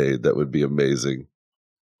Moira's fade. That would be amazing.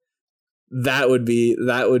 That would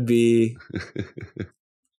be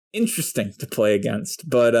interesting to play against.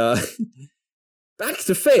 But back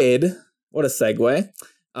to fade. What a segue.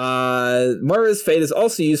 Moira's fade is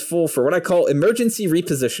also useful for what I call emergency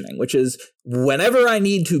repositioning, which is whenever I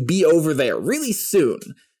need to be over there really soon.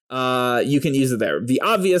 You can use it there.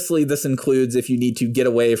 Obviously, this includes if you need to get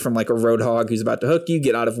away from like a Roadhog who's about to hook you,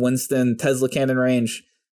 get out of Winston, Tesla cannon range,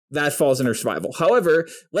 that falls under survival. However,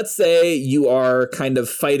 let's say you are kind of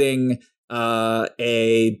fighting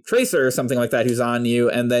a Tracer or something like that who's on you,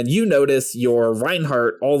 and then you notice your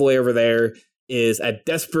Reinhardt all the way over there is at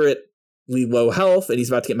desperately low health and he's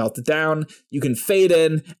about to get melted down. You can fade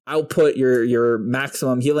in, output your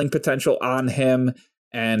maximum healing potential on him,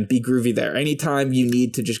 and be groovy there. Anytime you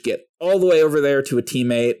need to just get all the way over there to a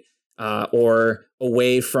teammate or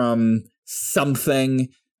away from something,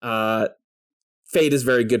 fade is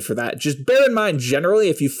very good for that. Just bear in mind, generally,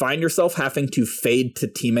 if you find yourself having to fade to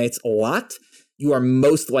teammates a lot, you are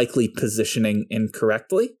most likely positioning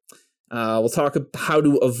incorrectly. We'll talk about how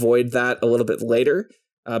to avoid that a little bit later,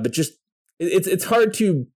 but just it's hard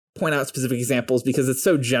to point out specific examples because it's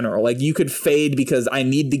so general. Like you could fade because I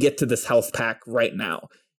need to get to this health pack right now.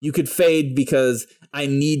 You could fade because I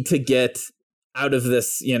need to get out of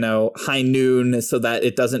this, high noon so that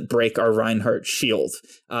it doesn't break our Reinhardt shield.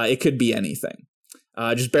 It could be anything.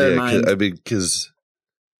 Just bear in mind. I mean, because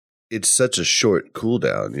it's such a short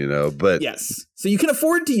cooldown, but yes. So you can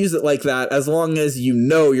afford to use it like that as long as you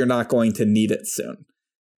know you're not going to need it soon.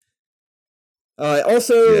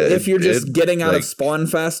 Also, if you're just getting out of spawn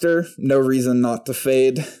faster, no reason not to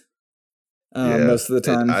fade. Most of the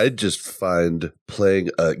time. I just find playing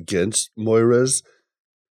against Moiras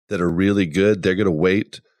that are really good, they're going to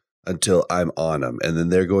wait until I'm on them, and then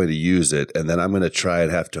they're going to use it, and then I'm going to try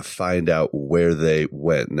and have to find out where they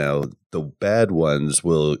went. Now, the bad ones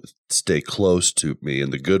will stay close to me,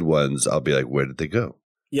 and the good ones, I'll be like, where did they go?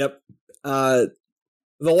 Yep. A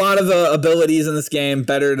lot of abilities in this game,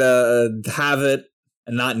 better to have it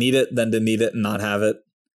and not need it than to need it and not have it.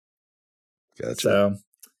 Gotcha. So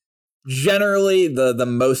generally, the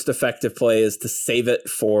most effective play is to save it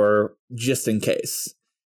for just in case.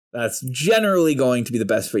 That's generally going to be the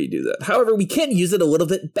best way to do that. However, we can use it a little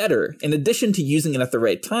bit better. In addition to using it at the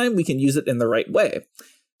right time, we can use it in the right way.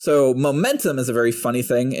 So momentum is a very funny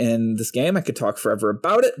thing in this game. I could talk forever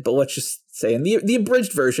about it, but let's just say in the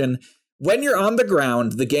abridged version, when you're on the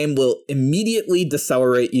ground, the game will immediately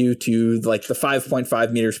decelerate you to like the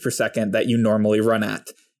 5.5 meters per second that you normally run at.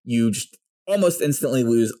 You just almost instantly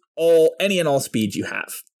lose any and all speed you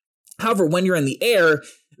have. However, when you're in the air,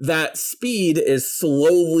 that speed is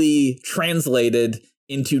slowly translated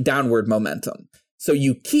into downward momentum. So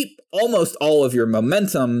you keep almost all of your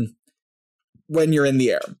momentum when you're in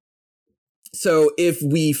the air. So if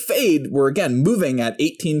we fade, we're again moving at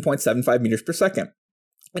 18.75 meters per second.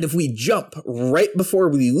 And if we jump right before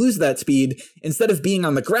we lose that speed, instead of being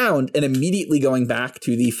on the ground and immediately going back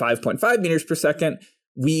to the 5.5 meters per second,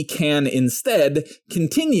 we can instead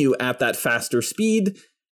continue at that faster speed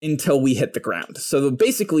until we hit the ground. So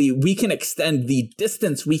basically, we can extend the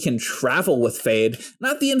distance we can travel with fade,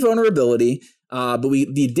 not the invulnerability, but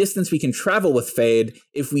the distance we can travel with fade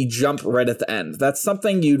if we jump right at the end. That's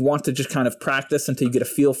something you'd want to just kind of practice until you get a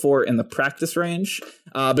feel for in the practice range,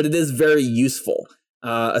 but it is very useful.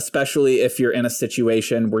 Especially if you're in a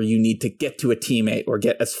situation where you need to get to a teammate or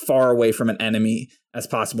get as far away from an enemy as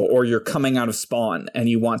possible, or you're coming out of spawn and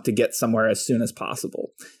you want to get somewhere as soon as possible.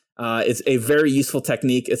 It's a very useful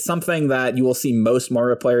technique. It's something that you will see most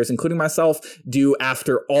Moria players, including myself, do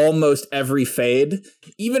after almost every fade.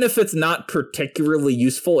 Even if it's not particularly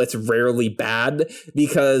useful, it's rarely bad,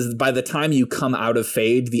 because by the time you come out of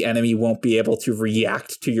fade, the enemy won't be able to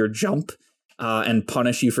react to your jump and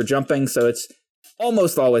punish you for jumping. So it's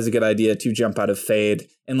almost always a good idea to jump out of fade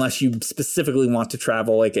unless you specifically want to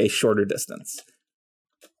travel like a shorter distance.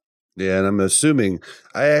 Yeah, and I'm assuming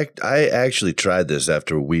I actually tried this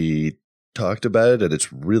after we talked about it, and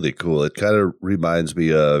it's really cool. It kind of reminds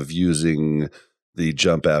me of using the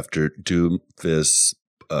jump after Doomfist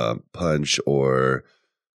punch or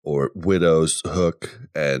Widow's hook,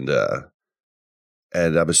 and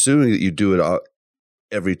I'm assuming that you do it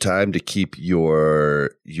every time to keep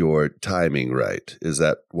your timing right. Is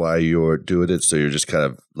that why you're doing it? So you're just kind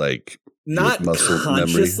of like not muscle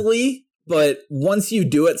consciously, memory? But once you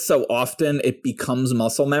do it so often, it becomes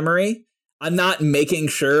muscle memory. I'm not making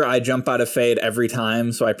sure I jump out of fade every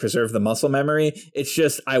time so I preserve the muscle memory. It's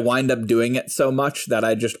just I wind up doing it so much that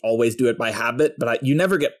I just always do it by habit, but you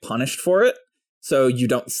never get punished for it, so you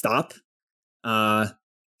don't stop.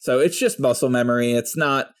 So it's just muscle memory. It's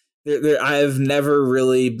not... I've never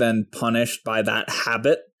really been punished by that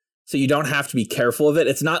habit, so you don't have to be careful of it.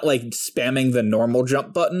 It's not like spamming the normal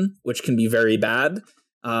jump button, which can be very bad.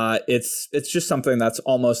 It's just something that's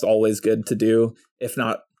almost always good to do. If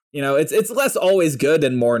not, it's less always good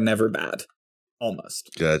and more never bad.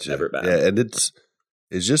 Almost. Gotcha. Never bad. Yeah, and it's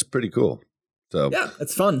just pretty cool. So yeah,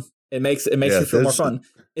 it's fun. It makes it feel more fun.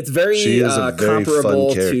 It's very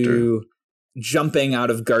comparable to jumping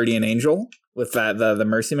out of Guardian Angel with that the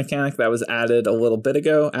mercy mechanic that was added a little bit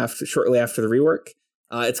ago shortly after the rework.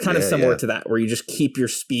 It's kind of similar to that, where you just keep your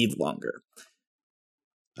speed longer.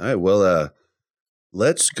 All right, well,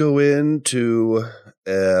 let's go into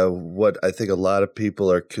what I think a lot of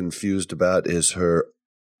people are confused about is her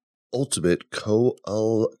ultimate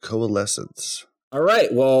coalescence. All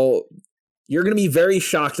right, well, you're going to be very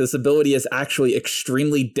shocked. This ability is actually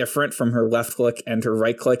extremely different from her left click and her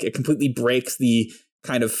right click. It completely breaks the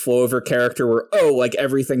kind of flow of her character where, like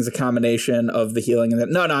everything's a combination of the healing.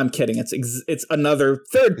 And no, I'm kidding. It's another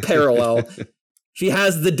third parallel. She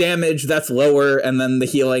has the damage that's lower and then the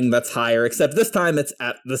healing that's higher, except this time it's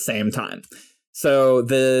at the same time. So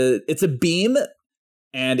it's a beam,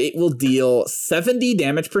 and it will deal 70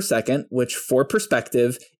 damage per second, which for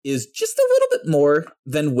perspective is just a little bit more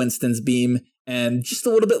than Winston's beam and just a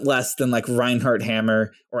little bit less than like Reinhardt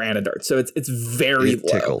Hammer or Antidote. So it's very low.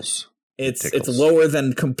 Tickles. It's lower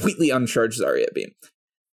than completely uncharged Zarya beam.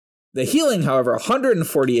 The healing, however,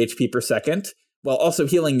 140 HP per second, while also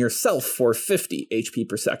healing yourself for 50 HP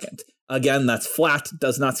per second. Again, that's flat,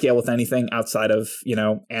 does not scale with anything outside of,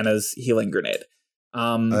 Anna's healing grenade.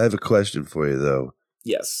 I have a question for you, though.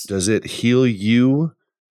 Yes. Does it heal you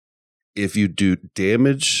if you do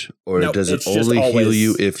damage, or does it only heal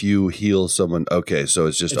you if you heal someone? Okay, so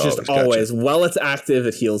it's just always. Always. While it's active,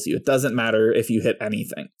 it heals you. It doesn't matter if you hit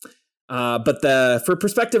anything. But for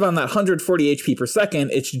perspective on that 140 HP per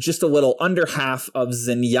second, it's just a little under half of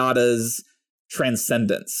Zenyatta's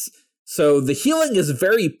Transcendence. So the healing is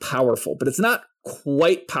very powerful, but it's not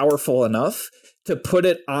quite powerful enough to put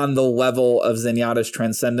it on the level of Zenyatta's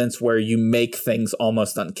Transcendence where you make things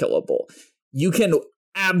almost unkillable. You can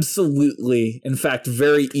absolutely, in fact,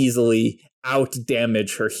 very easily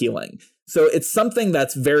out-damage her healing. So it's something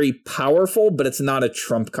that's very powerful, but it's not a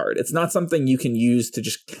trump card. It's not something you can use to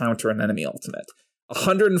just counter an enemy ultimate.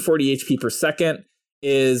 140 HP per second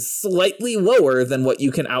is slightly lower than what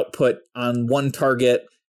you can output on one target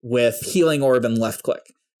with healing orb and left click.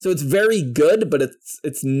 So it's very good, but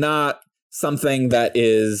it's not something that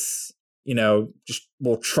is, just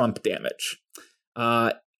will trump damage.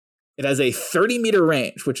 It has a 30-meter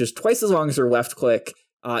range, which is twice as long as her left click.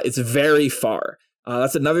 It's very far.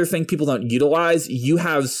 That's another thing people don't utilize. You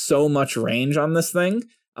have so much range on this thing,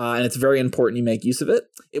 and it's very important you make use of it.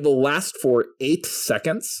 It will last for 8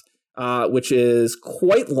 seconds, which is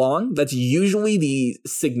quite long. That's usually the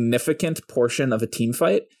significant portion of a team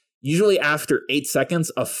fight. Usually after 8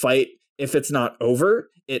 seconds, a fight, if it's not over,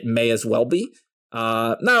 it may as well be.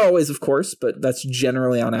 Not always, of course, but that's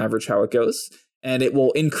generally on average how it goes. And it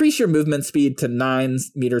will increase your movement speed to 9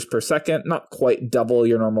 meters per second, not quite double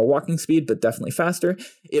your normal walking speed, but definitely faster.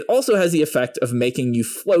 It also has the effect of making you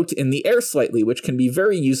float in the air slightly, which can be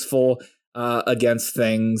very useful against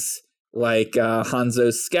things like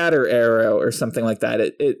Hanzo's scatter arrow or something like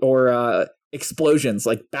that, or explosions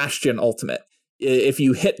like Bastion Ultimate. If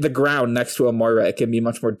you hit the ground next to a Moira, it can be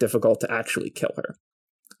much more difficult to actually kill her.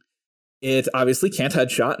 It obviously can't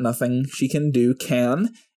headshot. Nothing she can do can.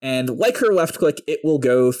 And like her left click, it will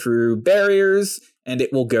go through barriers, and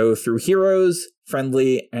it will go through heroes,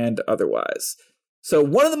 friendly and otherwise. So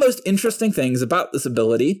one of the most interesting things about this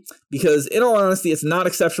ability, because in all honesty, it's not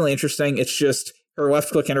exceptionally interesting. It's just her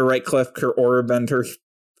left click and her right click, her orb and her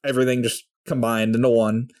everything just combined into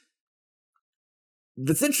one.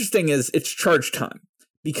 What's interesting is its charge time.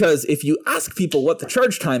 Because if you ask people what the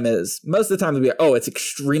charge time is, most of the time they'll be like, oh, it's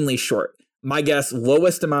extremely short. My guess,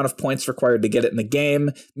 lowest amount of points required to get it in the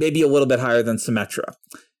game, maybe a little bit higher than Symmetra.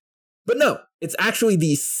 But no, it's actually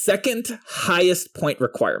the second highest point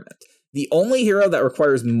requirement. The only hero that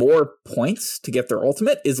requires more points to get their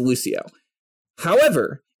ultimate is Lucio.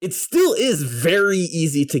 However, it still is very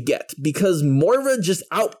easy to get because Moira just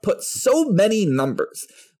outputs so many numbers.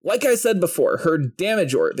 Like I said before, her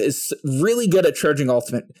damage orb is really good at charging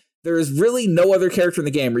ultimate. There is really no other character in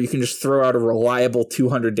the game where you can just throw out a reliable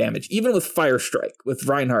 200 damage. Even with Fire Strike, with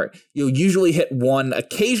Reinhardt, you'll usually hit 1,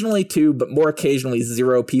 occasionally 2, but more occasionally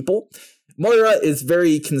 0 people. Moira is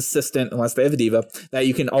very consistent, unless they have a diva, that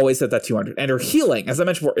you can always hit that 200. And her healing, as I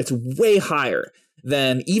mentioned before, it's way higher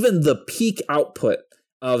than even the peak output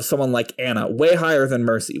of someone like Anna, way higher than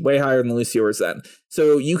Mercy, way higher than Lucio or Zen.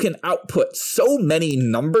 So you can output so many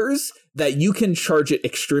numbers that you can charge it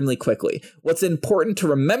extremely quickly. What's important to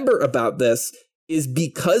remember about this is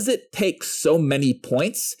because it takes so many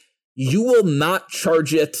points, you will not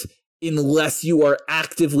charge it unless you are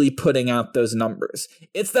actively putting out those numbers.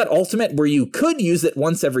 It's that ultimate where you could use it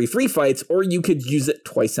once every 3 fights, or you could use it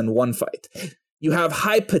twice in 1 fight. You have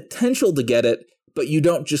high potential to get it, but you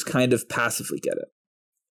don't just kind of passively get it.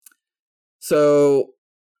 So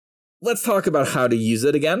let's talk about how to use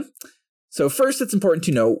it again. So first, it's important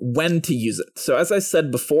to know when to use it. So as I said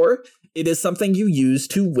before, it is something you use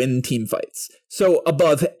to win team fights. So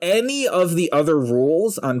above any of the other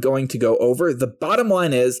rules I'm going to go over, the bottom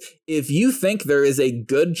line is, if you think there is a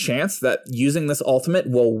good chance that using this ultimate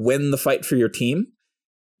will win the fight for your team,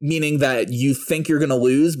 meaning that you think you're going to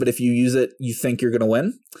lose, but if you use it, you think you're going to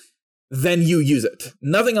win, then you use it.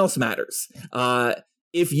 Nothing else matters.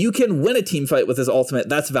 If you can win a team fight with this ultimate,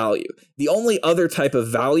 that's value. The only other type of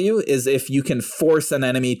value is if you can force an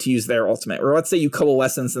enemy to use their ultimate. Or let's say you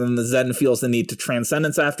Coalescence and then the Zen feels the need to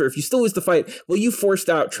Transcendence after. If you still lose the fight, well, you forced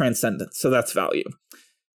out Transcendence, so that's value.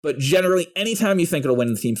 But generally, anytime you think it'll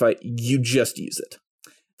win the team fight, you just use it.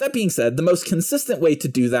 That being said, the most consistent way to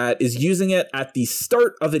do that is using it at the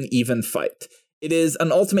start of an even fight. It is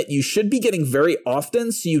an ultimate you should be getting very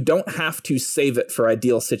often, so you don't have to save it for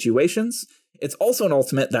ideal situations. It's also an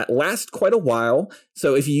ultimate that lasts quite a while,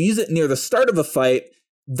 so if you use it near the start of a fight,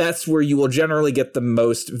 that's where you will generally get the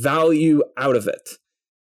most value out of it.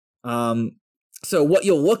 So what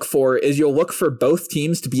you'll look for is you'll look for both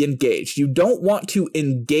teams to be engaged. You don't want to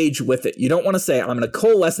engage with it. You don't want to say, I'm going to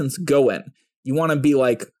coalescence, go in. You want to be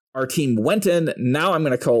like, our team went in, now I'm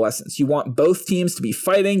going to coalescence. You want both teams to be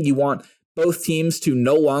fighting. You want both teams to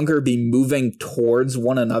no longer be moving towards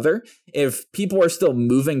one another. If people are still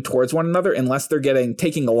moving towards one another, unless they're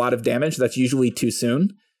taking a lot of damage, that's usually too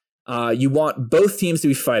soon. You want both teams to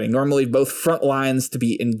be fighting, normally both front lines to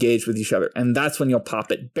be engaged with each other, and that's when you'll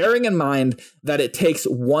pop it, bearing in mind that it takes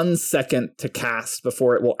 1 second to cast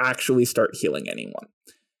before it will actually start healing anyone.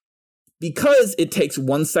 Because it takes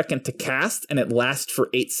 1 second to cast and it lasts for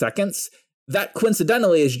 8 seconds, that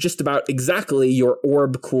coincidentally is just about exactly your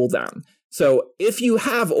orb cooldown. So if you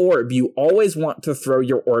have orb, you always want to throw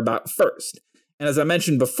your orb out first. And as I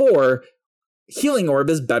mentioned before, healing orb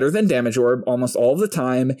is better than damage orb almost all the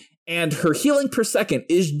time, and her healing per second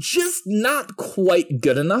is just not quite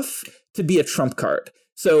good enough to be a trump card.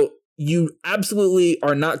 So you absolutely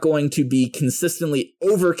are not going to be consistently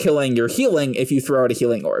overkilling your healing if you throw out a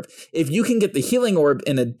healing orb. If you can get the healing orb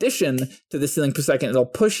in addition to the healing per second, it'll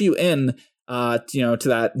push you in to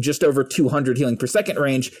that just over 200 healing per second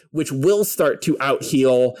range, which will start to out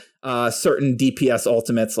heal certain DPS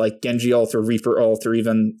ultimates like Genji ult or Reaper ult or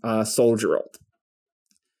even Soldier ult.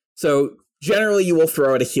 So generally you will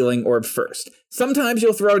throw out a healing orb first. Sometimes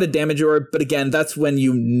you'll throw out a damage orb, but again, that's when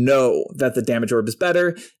you know that the damage orb is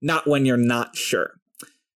better, not when you're not sure.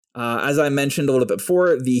 As I mentioned a little bit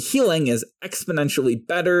before, the healing is exponentially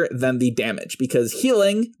better than the damage because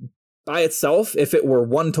healing by itself, if it were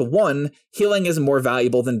 1-to-1, healing is more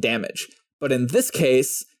valuable than damage. But in this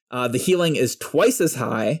case, the healing is twice as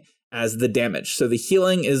high as the damage. So the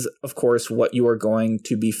healing is, of course, what you are going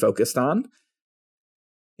to be focused on.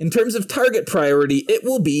 In terms of target priority, it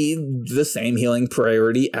will be the same healing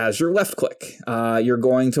priority as your left click. You're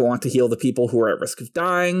going to want to heal the people who are at risk of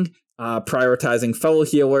dying, prioritizing fellow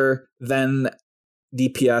healer, then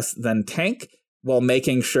DPS, then tank, while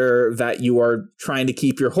making sure that you are trying to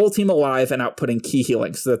keep your whole team alive and outputting key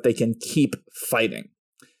healing so that they can keep fighting.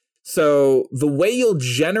 So the way you'll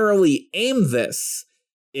generally aim this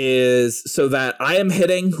is so that I am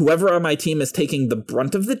hitting whoever on my team is taking the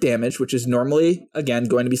brunt of the damage, which is normally, again,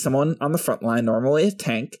 going to be someone on the front line, normally a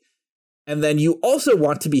tank. And then you also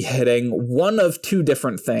want to be hitting one of two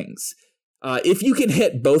different things. If you can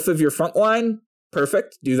hit both of your front line,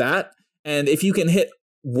 perfect, do that. And if you can hit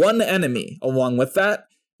one enemy along with that,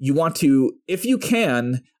 you want to, if you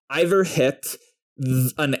can, either hit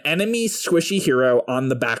an enemy squishy hero on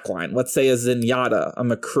the back line. Let's say a Zenyatta, a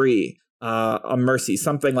McCree, a Mercy,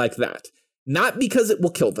 something like that. Not because it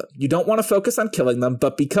will kill them. You don't want to focus on killing them,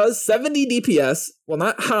 but because 70 DPS, well,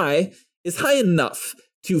 not high, is high enough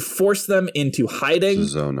to force them into hiding,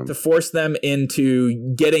 to force them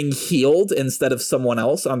into getting healed instead of someone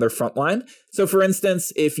else on their front line. So for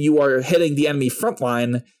instance, if you are hitting the enemy front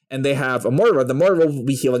line and they have a Moira, the Moira will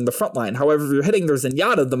be healing the front line. However, if you're hitting their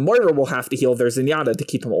Zenyatta, the Moira will have to heal their Zenyatta to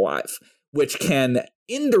keep him alive, which can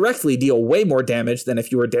indirectly deal way more damage than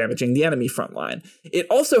if you were damaging the enemy front line. It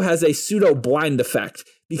also has a pseudo blind effect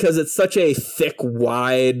because it's such a thick,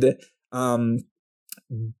 wide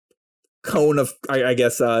cone of, I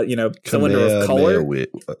guess, cylinder of color.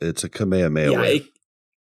 It's a Kamehameha.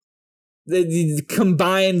 Yeah,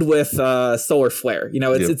 combined with solar flare.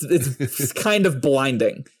 It's kind of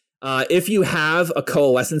blinding. If you have a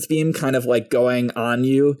coalescence beam kind of like going on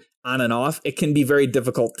you on and off, it can be very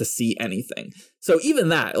difficult to see anything. So even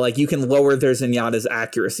that, like you can lower their Zenyatta's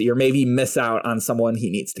accuracy or maybe miss out on someone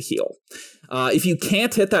he needs to heal. If you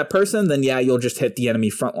can't hit that person, then yeah, you'll just hit the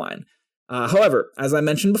enemy front line. However, as I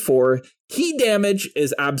mentioned before, key damage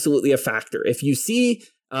is absolutely a factor. If you see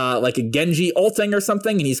like a Genji ulting or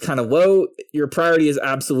something and he's kind of low, your priority is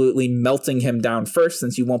absolutely melting him down first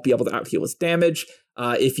since you won't be able to out-heal his damage.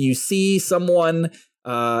 If you see someone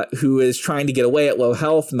who is trying to get away at low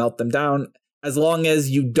health, melt them down, as long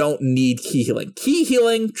as you don't need key healing. Key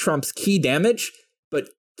healing trumps key damage, but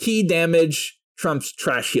key damage trumps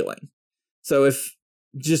trash healing. So if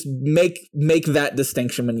just make that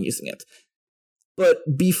distinction when using it. But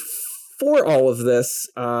before all of this,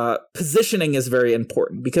 positioning is very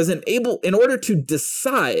important because in order to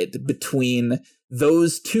decide between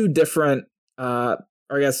those two different,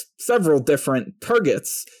 several different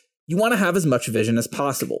targets, you want to have as much vision as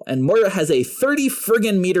possible. And Moira has a 30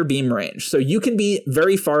 friggin' meter beam range, so you can be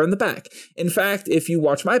very far in the back. In fact, if you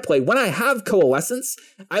watch my play, when I have coalescence,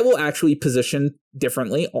 I will actually position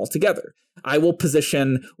differently altogether. I will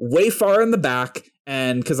position way far in the back,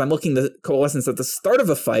 and because I'm looking to coalescence at the start of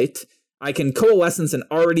a fight, I can Coalescence and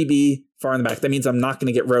already be far in the back. That means I'm not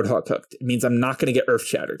going to get Roadhog hooked. It means I'm not going to get Earth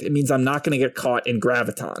Shattered. It means I'm not going to get caught in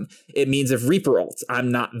Graviton. It means if Reaper ults,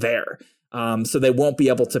 I'm not there. So they won't be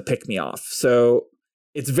able to pick me off. So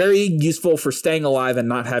it's very useful for staying alive and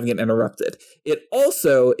not having it interrupted. It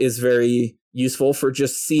also is very useful for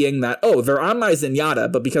just seeing that, oh, they're on my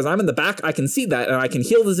Zenyatta, but because I'm in the back, I can see that, and I can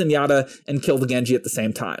heal the Zenyatta and kill the Genji at the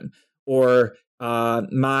same time. Or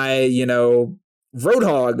my,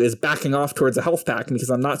 Roadhog is backing off towards a health pack, and because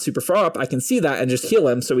I'm not super far up, I can see that and just heal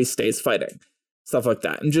him so he stays fighting. Stuff like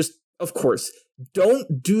that. And just, of course,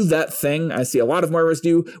 don't do that thing I see a lot of Moiras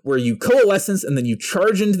do, where you Coalescence and then you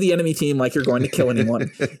charge into the enemy team like you're going to kill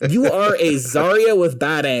anyone. You are a Zarya with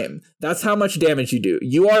bad aim. That's how much damage you do.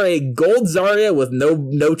 You are a gold Zarya with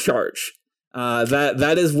no charge.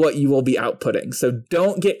 That is what you will be outputting. So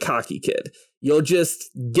don't get cocky, kid. You'll just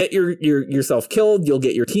get yourself killed. You'll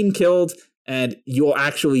get your team killed, and you'll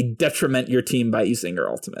actually detriment your team by using your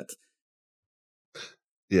ultimate.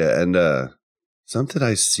 Yeah, and something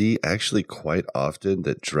I see actually quite often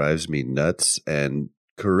that drives me nuts, and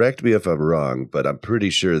correct me if I'm wrong, but I'm pretty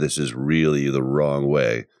sure this is really the wrong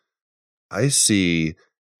way. I see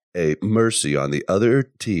a Mercy on the other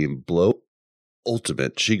team blow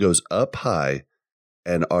ultimate. She goes up high,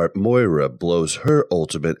 and our Moira blows her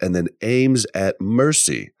ultimate and then aims at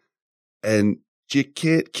Mercy. And you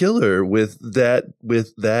can't kill her with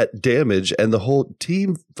that damage, and the whole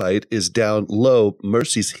team fight is down low.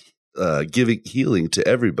 Mercy's giving healing to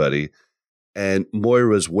everybody, and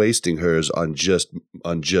Moira's wasting hers on just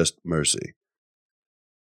Mercy.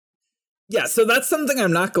 Yeah, so that's something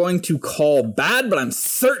I'm not going to call bad, but I'm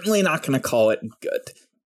certainly not going to call it good.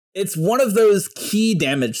 It's one of those key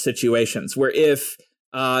damage situations where if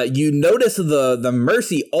you notice the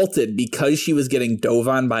Mercy ulted because she was getting dove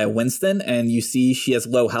on by a Winston, and you see she has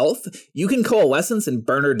low health, you can Coalescence and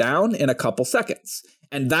burn her down in a couple seconds.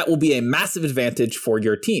 And that will be a massive advantage for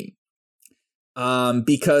your team.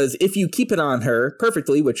 Because if you keep it on her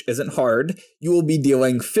perfectly, which isn't hard, you will be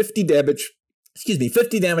dealing 50 damage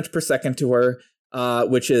per second to her,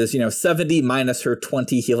 which is, 70 minus her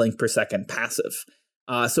 20 healing per second passive.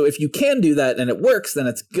 So if you can do that and it works, then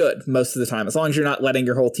it's good most of the time, as long as you're not letting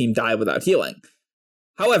your whole team die without healing.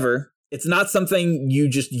 However, it's not something you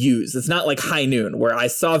just use. It's not like High Noon, where I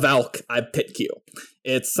saw Valk, I pit Q.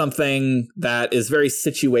 It's something that is very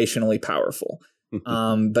situationally powerful.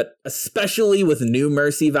 But especially with new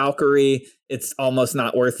Mercy Valkyrie, it's almost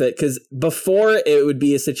not worth it, because before it would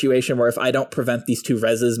be a situation where if I don't prevent these two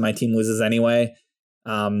reses, my team loses anyway,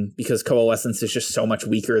 because Coalescence is just so much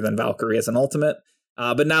weaker than Valkyrie as an ultimate.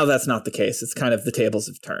 But now that's not the case. It's kind of the tables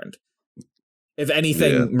have turned. If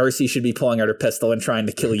anything, yeah. Mercy should be pulling out her pistol and trying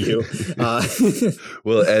to kill you.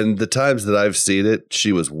 Well, and the times that I've seen it,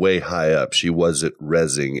 she was way high up. She wasn't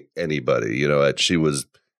rezzing anybody. She was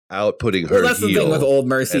outputting her that's the thing with old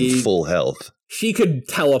Mercy. And full health. She could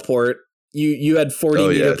teleport. You had 40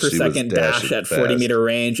 meter per second dash at 40 meter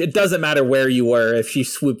range. It doesn't matter where you were. If she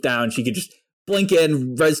swooped down, she could just blink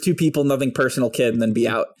in, res two people, nothing personal, kid, and then be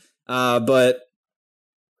out. But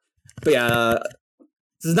yeah,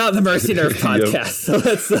 this is not the Mercy Nerf podcast.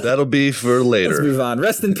 Yep. So that'll be for later. Let's move on.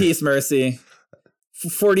 Rest in peace, Mercy.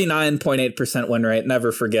 49.8% win rate.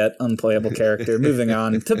 Never forget. Unplayable character. Moving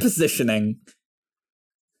on to positioning.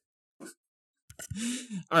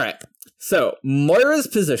 All right. So Moira's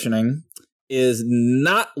positioning is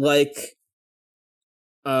not like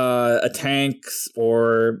a tank's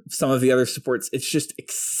or some of the other supports. It's just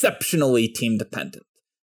exceptionally team dependent.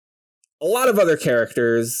 A lot of other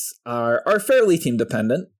characters are fairly team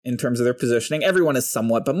dependent in terms of their positioning. Everyone is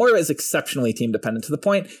somewhat, but Moira is exceptionally team dependent to the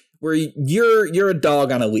point where you're a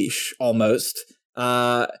dog on a leash almost.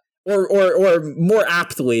 Or more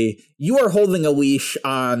aptly, you are holding a leash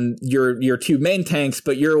on your two main tanks,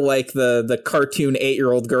 but you're like the cartoon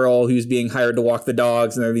 8-year-old girl who's being hired to walk the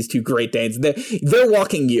dogs, and there are these two Great Danes. They're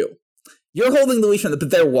walking you. You're holding the leash on them,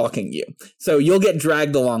 but they're walking you. So you'll get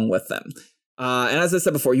dragged along with them. And as I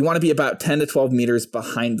said before, you want to be about 10 to 12 meters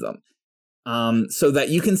behind them, so that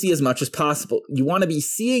you can see as much as possible. You want to be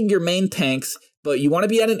seeing your main tanks, but you want to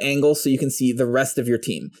be at an angle so you can see the rest of your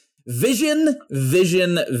team. Vision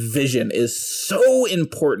is so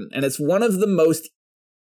important, and it's one of the most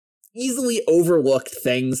easily overlooked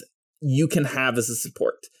things you can have as a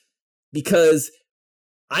support, because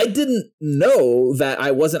I didn't know that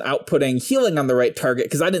I wasn't outputting healing on the right target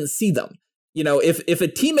because I didn't see them. If a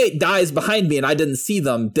teammate dies behind me and I didn't see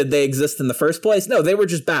them, did they exist in the first place? No, they were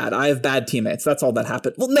just bad. I have bad teammates. That's all that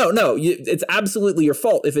happened. Well, no, it's absolutely your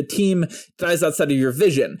fault if a team dies outside of your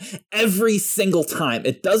vision. Every single time.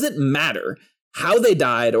 It doesn't matter how they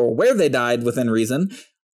died or where they died within reason.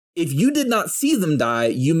 if you did not see them die,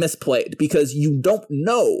 you misplayed because you don't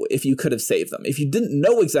know if you could have saved them. If you didn't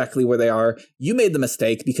know exactly where they are, you made the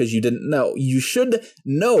mistake because you didn't know. You should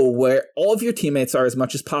know where all of your teammates are as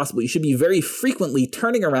much as possible. You should be very frequently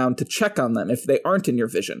turning around to check on them if they aren't in your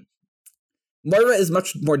vision. Moira is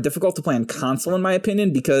much more difficult to play on console, in my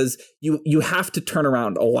opinion, because you have to turn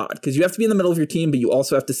around a lot because you have to be in the middle of your team, but you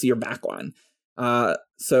also have to see your backline.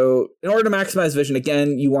 So in order to maximize vision,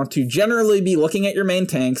 again, you want to generally be looking at your main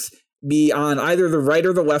tanks, be on either the right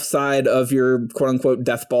or the left side of your quote-unquote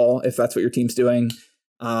death ball, if that's what your team's doing,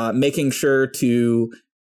 making sure to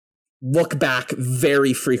look back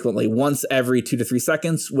very frequently, once every 2 to 3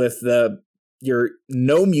 seconds with your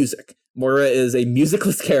no music. Moira is a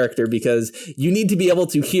musicless character because you need to be able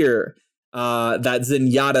to hear that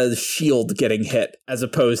Zenyatta's shield getting hit as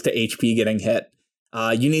opposed to HP getting hit.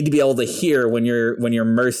 You need to be able to hear when your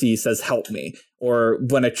Mercy says help me, or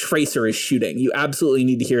when a Tracer is shooting. You absolutely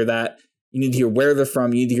need to hear that. You need to hear where they're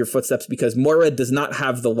from. You need to hear footsteps because Moira does not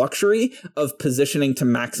have the luxury of positioning to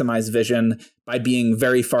maximize vision by being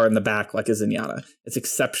very far in the back like a Zenyatta. It's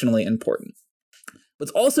exceptionally important.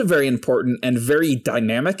 What's also very important and very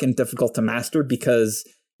dynamic and difficult to master because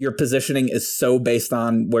your positioning is so based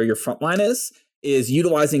on where your front line is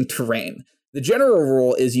utilizing terrain. The general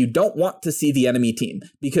rule is you don't want to see the enemy team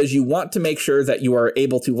because you want to make sure that you are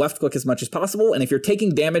able to left click as much as possible. And if you're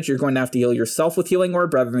taking damage, you're going to have to heal yourself with healing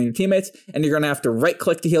orb rather than your teammates. And you're going to have to right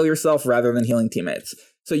click to heal yourself rather than healing teammates.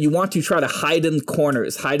 So you want to try to hide in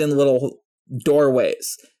corners, hide in little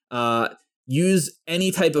doorways, use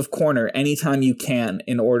any type of corner anytime you can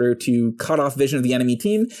in order to cut off vision of the enemy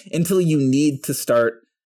team until you need to start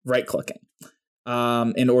right clicking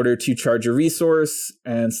in order to charge your resource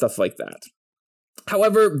and stuff like that.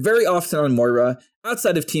 However, very often on Moira,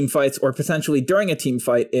 outside of team fights or potentially during a team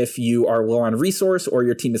fight, if you are low on resource or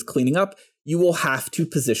your team is cleaning up, you will have to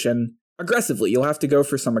position aggressively. You'll have to go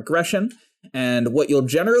for some aggression. And what you'll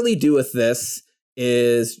generally do with this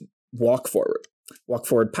is walk forward. Walk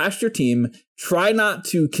forward past your team. Try not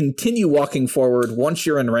to continue walking forward once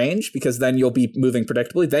you're in range, because then you'll be moving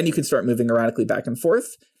predictably. Then you can start moving erratically back and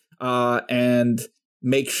forth. And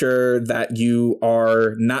make sure that you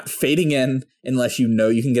are not fading in unless you know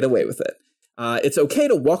you can get away with it. It's okay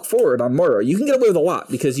to walk forward on Moira. You can get away with a lot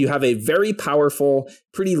because you have a very powerful,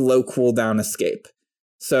 pretty low cooldown escape.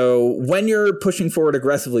 So when you're pushing forward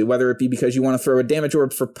aggressively, whether it be because you want to throw a damage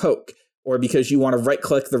orb for poke, or because you want to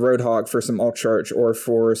right-click the Roadhog for some ult charge or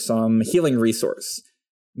for some healing resource,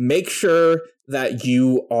 make sure that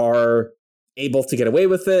you are able to get away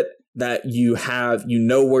with it, that you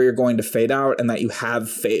know where you're going to fade out, and that you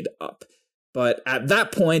have fade up. But at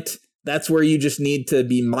that point, that's where you just need to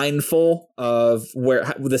be mindful of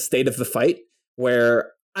the state of the fight,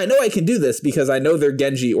 where I know I can do this because I know their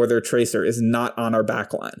Genji or their Tracer is not on our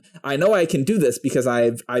backline. I know I can do this because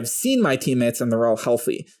I've seen my teammates and they're all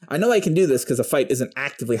healthy. I know I can do this because a fight isn't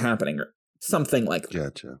actively happening or something like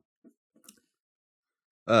that. Gotcha.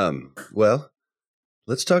 Well,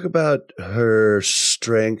 let's talk about her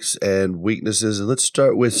strengths and weaknesses, and let's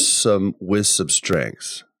start with some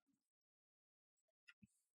strengths.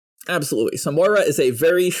 Absolutely. So Moira is a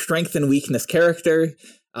very strength and weakness character.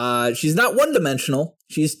 She's not one-dimensional,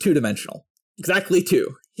 she's two-dimensional. Exactly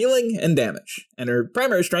two. Healing and damage. And her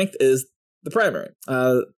primary strength is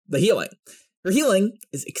the healing. Her healing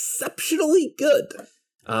is exceptionally good.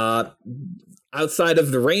 Outside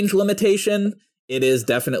of the range limitation, it is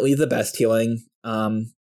definitely the best healing,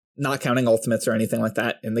 not counting ultimates or anything like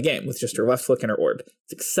that in the game, with just her left click and her orb.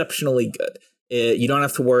 It's exceptionally good. You don't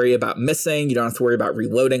have to worry about missing, you don't have to worry about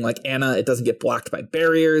reloading like Ana, it doesn't get blocked by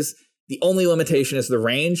barriers. The only limitation is the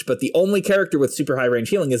range, but the only character with super high range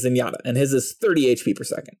healing is Zenyatta, and his is 30 HP per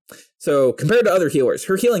second. So compared to other healers,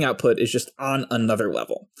 her healing output is just on another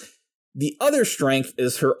level. The other strength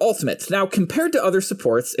is her ultimate. Now, compared to other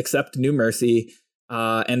supports, except New Mercy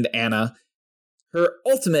and Ana, her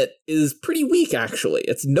ultimate is pretty weak, actually.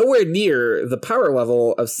 It's nowhere near the power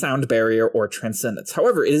level of Sound Barrier or Transcendence.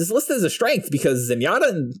 However, it is listed as a strength because Zenyatta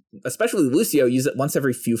and especially Lucio use it once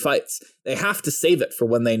every few fights. They have to save it for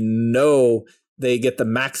when they know they get the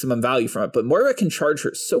maximum value from it. But Moira can charge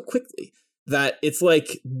her so quickly that it's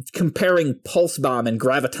like comparing Pulse Bomb and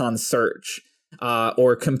Graviton Surge,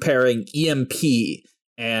 or comparing EMP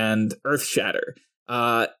and Earth Shatter.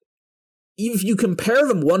 If you compare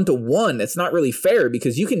them 1-to-1, it's not really fair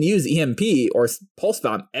because you can use EMP or Pulse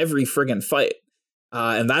Bomb every friggin' fight.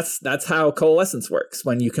 And that's how Coalescence works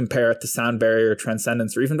when you compare it to Sound Barrier,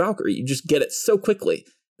 Transcendence, or even Valkyrie. You just get it so quickly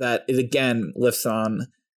that it again lifts on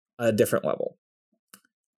a different level.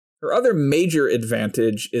 Her other major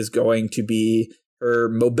advantage is going to be her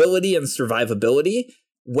mobility and survivability.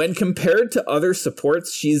 when compared to other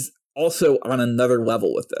supports, she's also on another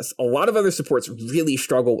level with this. A lot of other supports really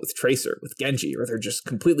struggle with Tracer, with Genji, or they're just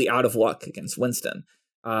completely out of luck against Winston.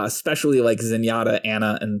 Especially like Zenyatta,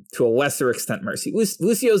 Ana, and to a lesser extent Mercy.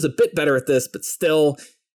 Lucio's a bit better at this, but still,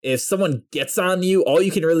 if someone gets on you, all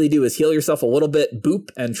you can really do is heal yourself a little bit, boop,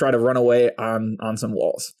 and try to run away on some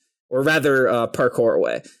walls. Or rather, parkour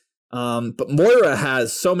away. But Moira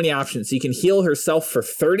has so many options. She can heal herself for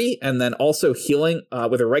 30, and then also healing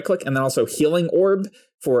with her right click, and then also healing orb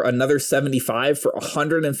for another 75 for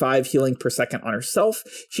 105 healing per second on herself.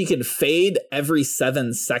 She can fade every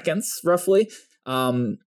 7 seconds, roughly.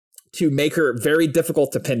 To make her very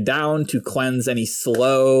difficult to pin down, to cleanse any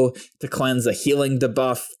slow, to cleanse a healing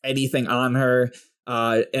debuff, anything on her.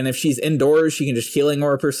 And if she's indoors, she can just healing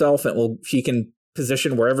orb herself, and she can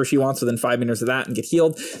position wherever she wants within 5 meters of that and get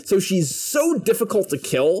healed. So she's so difficult to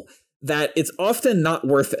kill that it's often not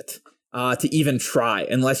worth it to even try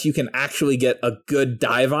unless you can actually get a good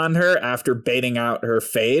dive on her after baiting out her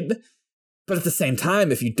fade. But at the same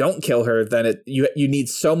time, if you don't kill her, then you need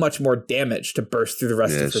so much more damage to burst through the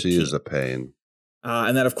rest of her team. Yeah, she is a pain.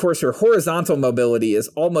 And then, of course, her horizontal mobility is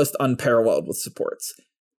almost unparalleled with supports.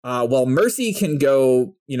 While Mercy can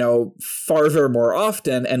go, farther more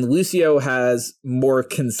often, and Lucio has more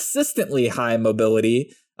consistently high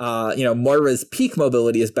mobility. Moira's peak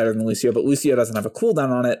mobility is better than Lucio, but Lucio doesn't have a cooldown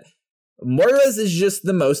on it. Moira's is just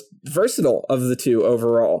the most versatile of the two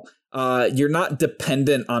overall. You're not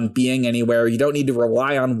dependent on being anywhere. You don't need to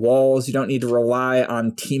rely on walls. You don't need to rely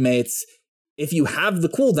on teammates. If you have the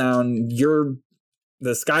cooldown,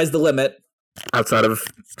 the sky's the limit outside of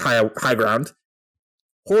high ground.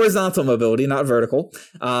 Horizontal mobility, not vertical,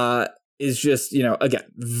 is just, again,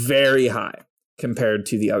 very high compared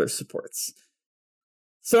to the other supports.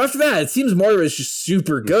 So after that, it seems Moira is just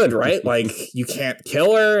super good, right? Like, you can't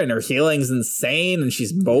kill her, and her healing's insane, and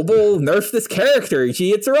she's mobile. Nerf this character.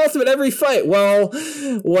 She hits her ultimate every fight. Well,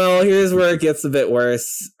 here's where it gets a bit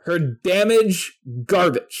worse. Her damage,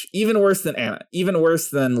 garbage. Even worse than Ana. Even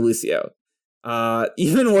worse than Lucio.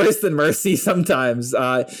 Even worse than Mercy sometimes.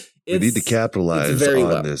 We need to capitalize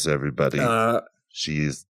on this, everybody.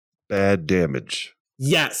 She's bad damage.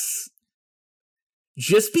 Yes.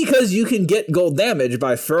 Just because you can get gold damage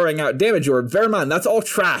by throwing out damage orb, bear in mind, that's all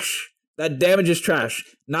trash. That damage is trash.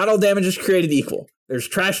 Not all damage is created equal. There's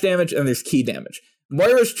trash damage and there's key damage.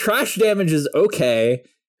 Moira's trash damage is okay.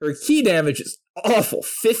 Her key damage is awful.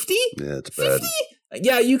 50? Yeah, it's bad. 50?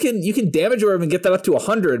 Yeah, you can damage orb and get that up to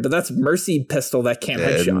 100, but that's Mercy pistol that can't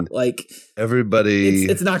headshot. Like, everybody,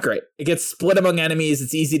 it's not great. It gets split among enemies.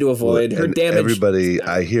 It's easy to avoid. Her damage. Everybody,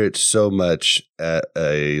 I hear it so much at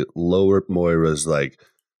a lower Moira's like,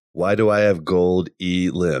 why do I have gold E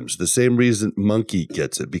limbs? The same reason Monkey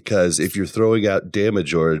gets it, because if you're throwing out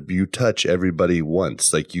damage orb, you touch everybody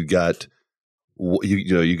once. Like you got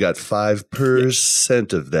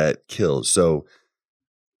 5% of that kill. So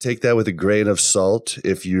take that with a grain of salt.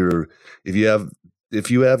 If you have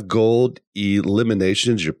gold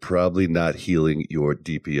eliminations, you're probably not healing your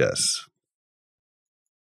DPS.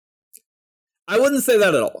 I wouldn't say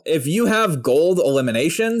that at all. If you have gold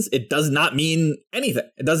eliminations, it does not mean anything.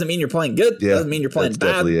 It doesn't mean you're playing good. It doesn't mean you're playing bad.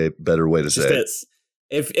 Definitely a better way to say it. Is.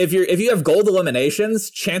 If you have gold eliminations,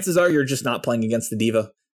 chances are you're just not playing against the diva.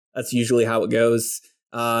 That's usually how it goes.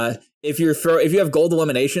 If you have gold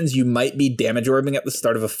eliminations, you might be damage orbing at the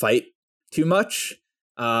start of a fight too much,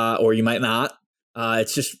 or you might not.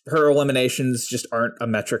 It's just her eliminations just aren't a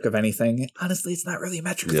metric of anything. Honestly, it's not really a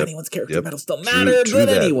metric of anyone's character. Medals don't matter, but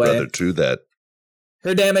anyway. Brother, true that.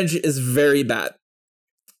 Her damage is very bad.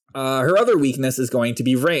 Her other weakness is going to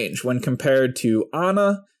be range when compared to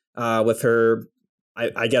Ana, with her,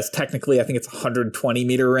 I guess technically, I think it's 120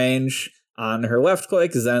 meter range on her left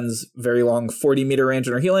click, Zen's very long 40 meter range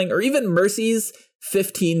on her healing, or even Mercy's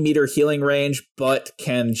 15 meter healing range, but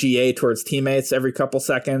can GA towards teammates every couple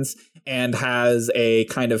seconds and has a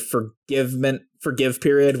kind of forgive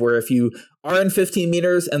period where if you are in 15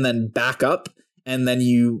 meters and then back up and then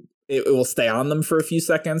it will stay on them for a few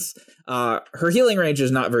seconds. Her healing range is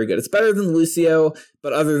not very good. It's better than Lucio,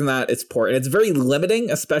 but other than that, it's poor. And it's very limiting,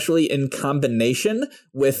 especially in combination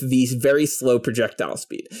with these very slow projectile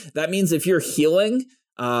speed. That means if you're healing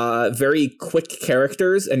very quick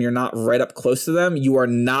characters and you're not right up close to them, you are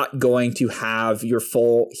not going to have your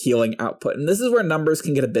full healing output. And this is where numbers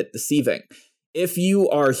can get a bit deceiving. If you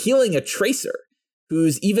are healing a Tracer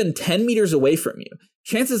who's even 10 meters away from you,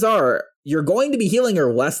 chances are you're going to be healing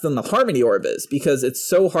her less than the Harmony Orb is because it's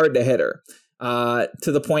so hard to hit her,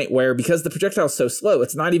 to the point where because the projectile is so slow,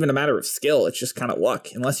 it's not even a matter of skill. It's just kind of luck,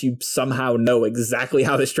 unless you somehow know exactly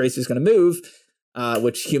how this Tracer is going to move,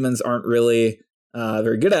 which humans aren't really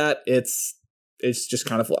very good at. It's just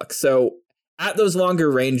kind of luck. So at those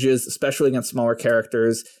longer ranges, especially against smaller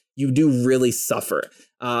characters, you do really suffer,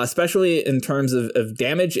 especially in terms of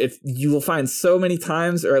damage. If you will find so many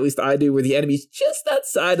times, or at least I do, where the enemy's just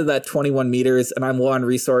outside of that 21 meters and I'm low on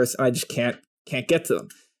resource and I just can't get to them.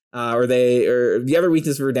 Or the other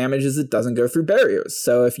weakness for damage is it doesn't go through barriers.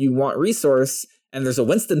 So if you want resource and there's a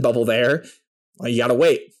Winston bubble there, well, you gotta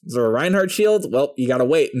wait. Is there a Reinhardt shield? Well, you gotta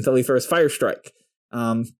wait until he throws Fire Strike.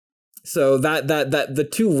 So that the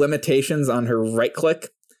two limitations on her right click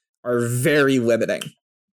are very limiting.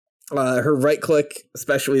 Her right click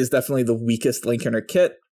especially is definitely the weakest link in her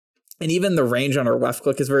kit. And even the range on her left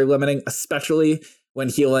click is very limiting, especially when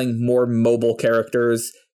healing more mobile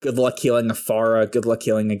characters. Good luck healing a Pharah, good luck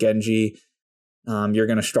healing a Genji. You're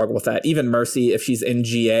going to struggle with that. Even Mercy, if she's in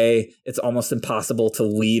GA, it's almost impossible to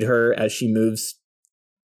lead her as she moves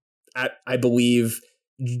at, I believe,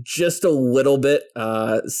 just a little bit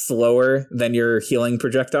slower than your healing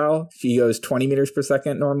projectile. She goes 20 meters per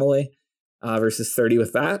second normally versus 30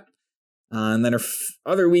 with that. And then her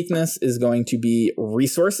other weakness is going to be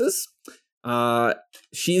resources.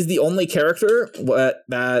 She's the only character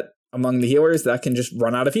that among the healers that can just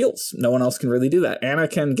run out of heals. No one else can really do that. Ana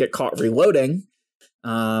can get caught reloading,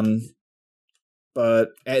 but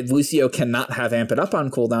Lucio cannot have Amp It Up on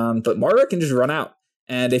cooldown, but Moira can just run out.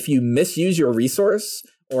 And if you misuse your resource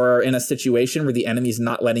or are in a situation where the enemy's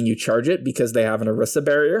not letting you charge it because they have an Orisa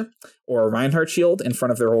barrier or a Reinhardt shield in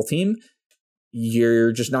front of their whole team,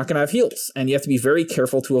 you're just not going to have heals. And you have to be very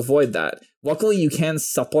careful to avoid that. Luckily, you can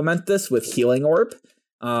supplement this with Healing Orb,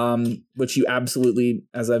 which you absolutely,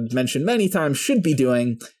 as I've mentioned many times, should be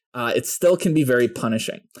doing. It still can be very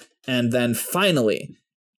punishing. And then finally,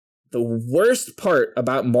 the worst part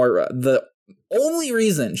about Moira, the only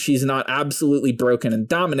reason she's not absolutely broken and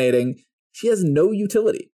dominating, she has no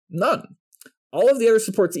utility. None. All of the other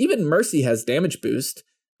supports, even Mercy has damage boost.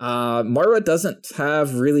 Moira doesn't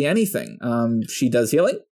have really anything. She does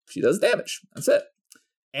healing, she does damage. That's it.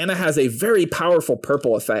 Ana has a very powerful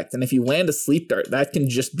purple effect, and if you land a sleep dart, that can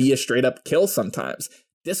just be a straight up kill sometimes.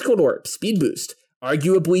 Discord Orb, speed boost,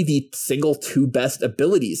 arguably the single two best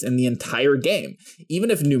abilities in the entire game. Even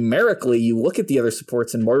if numerically you look at the other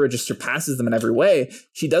supports and Moira just surpasses them in every way,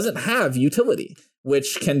 she doesn't have utility,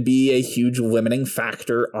 which can be a huge limiting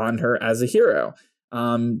factor on her as a hero.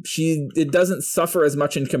 It doesn't suffer as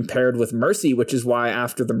much in compared with Mercy, which is why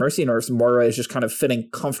after the Mercy nerfs, Moira is just kind of fitting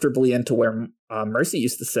comfortably into where Mercy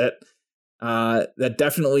used to sit. That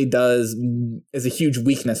definitely is a huge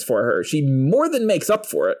weakness for her. She more than makes up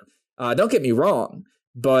for it. Don't get me wrong,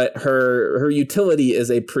 but her utility is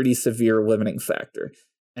a pretty severe limiting factor.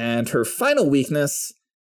 And her final weakness,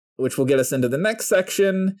 which will get us into the next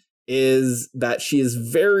section, is that she is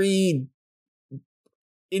very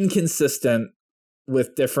inconsistent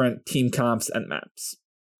with different team comps and maps.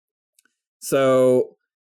 So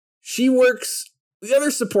she works, the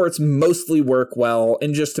other supports mostly work well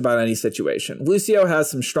in just about any situation. Lucio has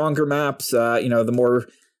some stronger maps, the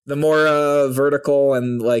more vertical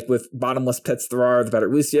and like with bottomless pits there are, the better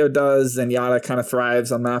Lucio does. And Yada kind of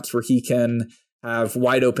thrives on maps where he can have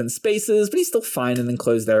wide open spaces, but he's still fine in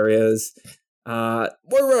enclosed areas.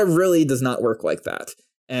 Moira really does not work like that.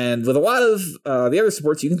 And with a lot of the other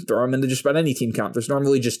supports, you can throw them into just about any team comp. There's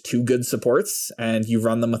normally just two good supports, and you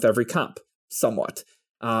run them with every comp, somewhat.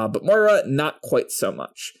 But Moira, not quite so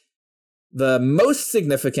much. The most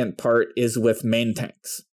significant part is with main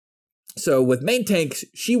tanks. So with main tanks,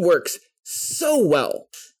 she works so well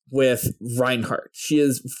with Reinhardt. She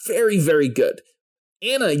is very, very good.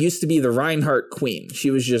 Ana used to be the Reinhardt queen. She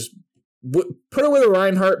was just put her with a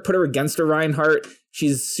Reinhardt, put her against a Reinhardt.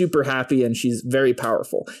 She's super happy and she's very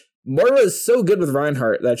powerful. Moira is so good with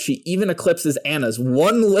Reinhardt that she even eclipses Ana's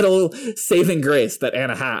one little saving grace that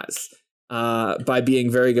Ana has by being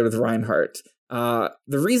very good with Reinhardt. The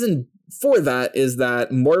reason for that is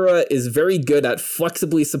that Moira is very good at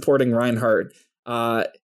flexibly supporting Reinhardt.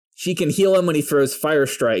 She can heal him when he throws Fire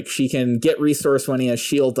Strike. She can get resource when he has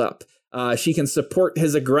shield up. She can support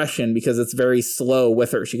his aggression because it's very slow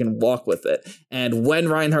with her. She can walk with it. And when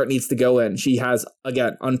Reinhardt needs to go in, she has,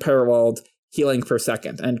 again, unparalleled healing per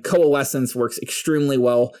second. And Coalescence works extremely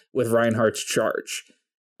well with Reinhardt's charge.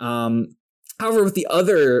 However, with the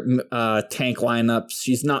other tank lineups,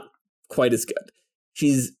 she's not quite as good.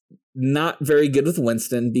 She's not very good with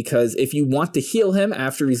Winston because if you want to heal him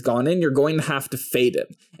after he's gone in, you're going to have to fade him.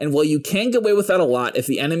 And while you can get away with that a lot, if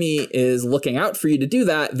the enemy is looking out for you to do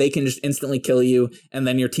that, they can just instantly kill you, and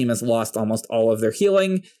then your team has lost almost all of their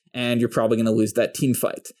healing, and you're probably going to lose that team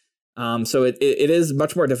fight. So it is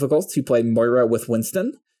much more difficult to play Moira with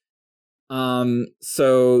Winston.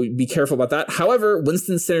 So be careful about that. However,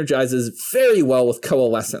 Winston synergizes very well with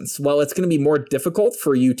Coalescence. While it's going to be more difficult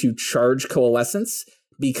for you to charge Coalescence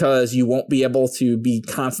because you won't be able to be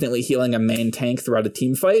constantly healing a main tank throughout a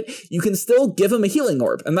team fight, you can still give him a healing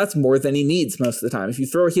orb, and that's more than he needs most of the time. If you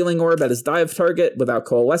throw a healing orb at his dive target without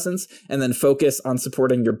Coalescence and then focus on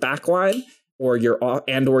supporting your backline or your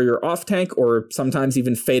off tank, or sometimes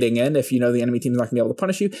even fading in if you know the enemy team is not going to be able to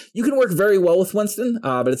punish you, you can work very well with Winston,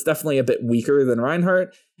 but it's definitely a bit weaker than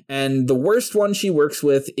Reinhardt. And the worst one she works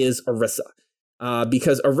with is Orisa.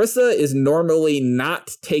 Because Orisa is normally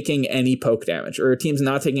not taking any poke damage, or her team's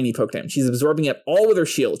not taking any poke damage. She's absorbing it all with her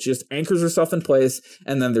shield. She just anchors herself in place,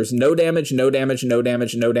 and then there's no damage, no damage, no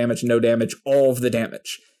damage, no damage, no damage, all of the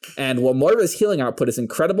damage. And while Moira's healing output is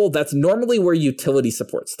incredible, that's normally where utility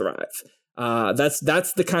supports thrive. That's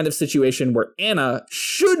the kind of situation where Ana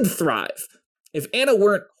should thrive. If Ana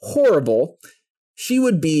weren't horrible, she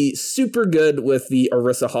would be super good with the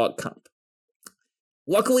Orisa Hog comp.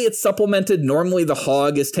 Luckily, it's supplemented. Normally, the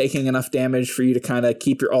Hog is taking enough damage for you to kind of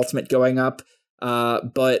keep your ultimate going up,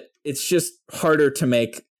 but it's just harder to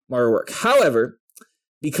make Moira work. However,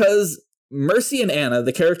 because Mercy and Ana,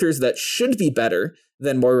 the characters that should be better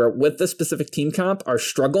than Moira with the specific team comp, are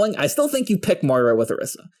struggling, I still think you pick Moira with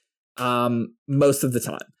Orisa most of the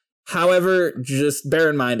time. However, just bear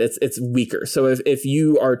in mind, it's weaker. So if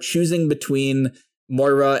you are choosing between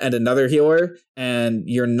Moira and another healer, and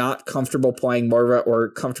you're not comfortable playing Moira or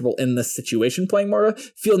comfortable in this situation playing Moira,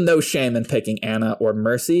 feel no shame in picking Ana or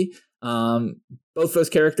Mercy. Both those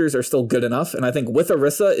characters are still good enough, and I think with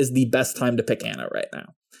Orisa is the best time to pick Ana right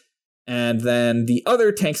now. And then the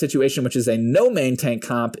other tank situation, which is a no main tank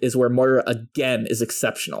comp, is where Moira again is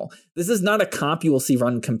exceptional. This is not a comp you will see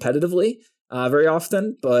run competitively very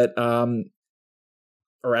often, but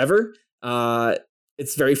or ever.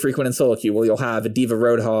 It's very frequent in solo queue. Well, you'll have a D.Va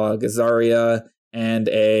Roadhog, a Zarya, and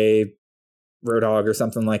a Roadhog or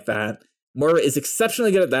something like that. Moira is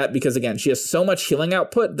exceptionally good at that because, again, she has so much healing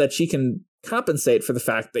output that she can compensate for the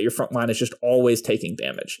fact that your front line is just always taking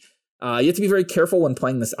damage. You have to be very careful when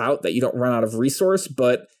playing this out that you don't run out of resource,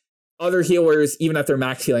 but other healers, even at their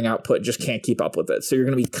max healing output, just can't keep up with it. So you're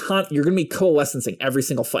going to be coalescing every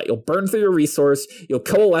single fight. You'll burn through your resource, you'll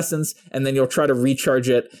coalescence, and then you'll try to recharge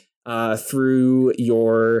it through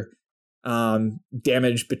your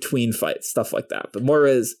damage between fights, stuff like that. But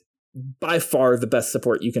Moira is by far the best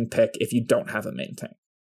support you can pick if you don't have a main tank.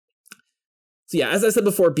 So yeah, as I said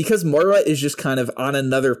before, because Moira is just kind of on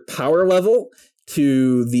another power level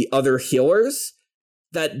to the other healers,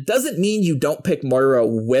 that doesn't mean you don't pick Moira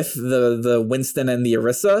with the Winston and the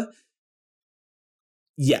Orisa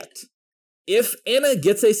yet. If Ana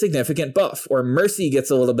gets a significant buff, or Mercy gets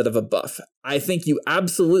a little bit of a buff, I think you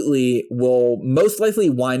absolutely will most likely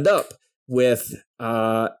wind up with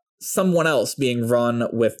someone else being run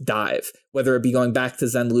with Dive, whether it be going back to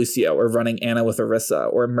Zen Lucio or running Ana with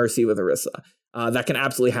Orisa or Mercy with Orisa. That can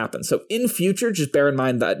absolutely happen. So in future, just bear in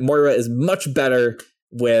mind that Moira is much better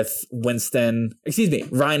with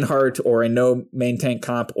Reinhardt, or a no main tank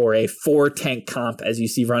comp, or a 4 tank comp, as you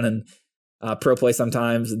see running pro play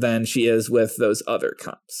sometimes, than she is with those other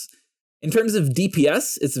comps. In terms of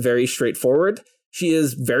DPS, it's very straightforward. She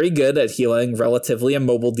is very good at healing relatively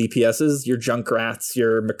immobile DPSs, your Junkrats,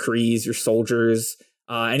 your McCrees, your soldiers,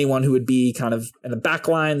 anyone who would be kind of in the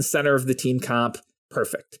backline, center of the team comp,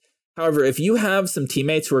 perfect. However, if you have some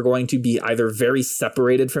teammates who are going to be either very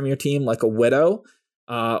separated from your team, like a Widow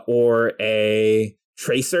or a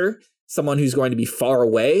Tracer, someone who's going to be far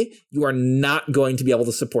away, you are not going to be able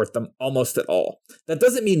to support them almost at all. That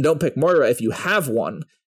doesn't mean don't pick Moira if you have one,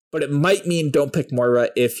 but it might mean don't pick Moira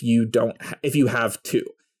if you have 2.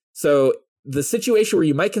 So the situation where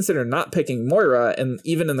you might consider not picking Moira, and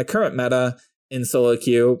even in the current meta in solo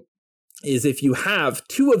queue, is if you have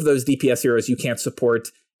 2 of those DPS heroes you can't support,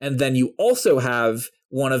 and then you also have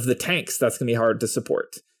one of the tanks that's going to be hard to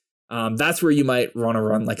support. That's where you might want to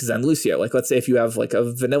run like Zen Lucio. Like, let's say if you have like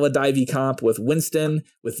a vanilla Divey comp with Winston,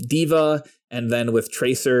 with D.Va, and then with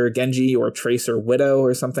Tracer Genji or Tracer Widow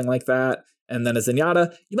or something like that, and then a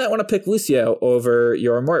Zenyatta, you might want to pick Lucio over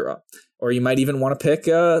your Moira. Or you might even want to pick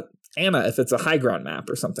Ana if it's a high ground map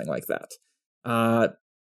or something like that.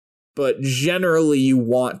 But generally you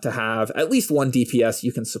want to have at least 1 DPS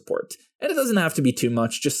you can support. And it doesn't have to be too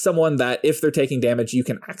much, just someone that if they're taking damage, you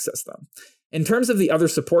can access them. In terms of the other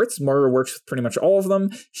supports, Moira works with pretty much all of them.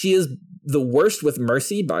 She is the worst with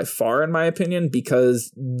Mercy by far, in my opinion,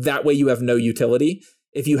 because that way you have no utility.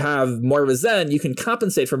 If you have Moira Zen, you can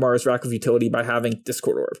compensate for Moira's lack of utility by having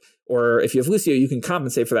Discord Orb. Or if you have Lucio, you can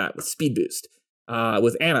compensate for that with Speed Boost.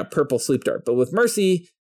 With Ana, Purple Sleep Dart. But with Mercy,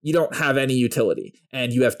 you don't have any utility.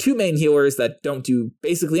 And you have 2 main healers that don't do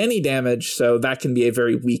basically any damage, so that can be a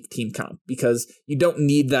very weak team comp because you don't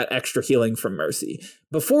need that extra healing from Mercy.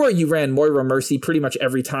 Before you ran Moira Mercy pretty much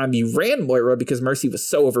every time you ran Moira because Mercy was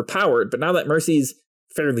so overpowered, but now that Mercy's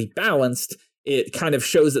fairly balanced, it kind of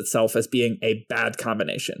shows itself as being a bad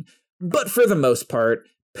combination. But for the most part,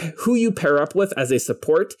 who you pair up with as a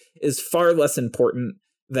support is far less important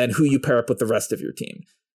than who you pair up with the rest of your team.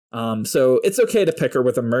 So it's okay to pick her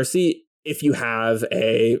with a Mercy if you have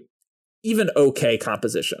a even okay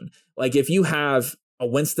composition. Like if you have a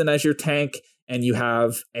Winston as your tank and you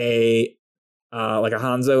have a like a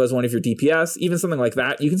Hanzo as one of your DPS, even something like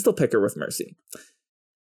that, you can still pick her with Mercy.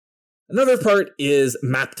 Another part is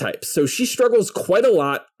map types. So she struggles quite a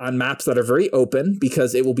lot on maps that are very open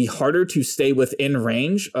because it will be harder to stay within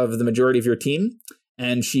range of the majority of your team.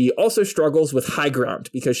 And she also struggles with high ground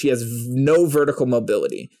because she has no vertical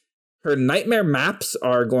mobility. Her nightmare maps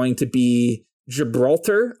are going to be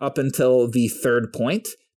Gibraltar up until the 3rd point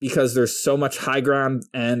because there's so much high ground.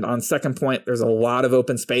 And on 2nd point, there's a lot of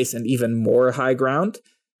open space and even more high ground.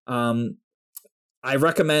 I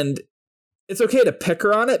recommend it's okay to pick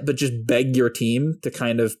her on it, but just beg your team to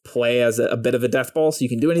kind of play as a bit of a death ball so you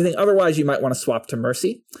can do anything. Otherwise, you might want to swap to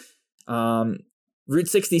Mercy. Route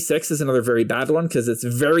 66 is another very bad one because it's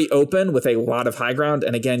very open with a lot of high ground.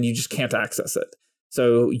 And again, you just can't access it.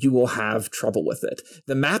 So you will have trouble with it.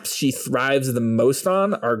 The maps she thrives the most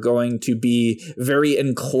on are going to be very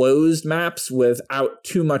enclosed maps without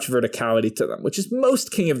too much verticality to them, which is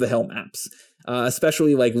most King of the Hill maps,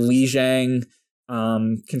 especially like Lijiang,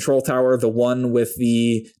 Control Tower, the one with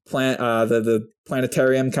the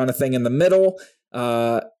planetarium kind of thing in the middle,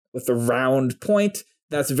 with the round point.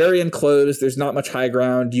 That's very enclosed. There's not much high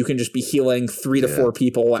ground. You can just be healing 3 to 4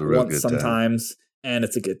 people at once sometimes, and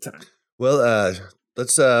it's a good time. Well,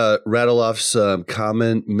 let's rattle off some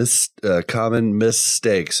common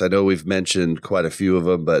mistakes. I know we've mentioned quite a few of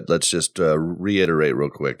them, but let's just reiterate real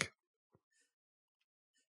quick.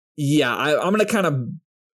 Yeah, I'm gonna kind of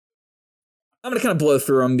blow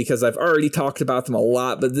through them because I've already talked about them a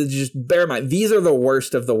lot, but just bear in mind, these are the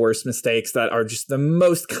worst of the worst mistakes that are just the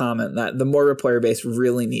most common that the Moira player base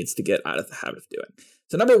really needs to get out of the habit of doing.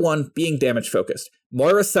 So number 1, being damage focused.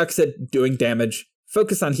 Moira sucks at doing damage.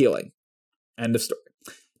 Focus on healing. End of story.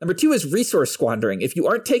 Number 2 is resource squandering. If you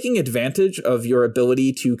aren't taking advantage of your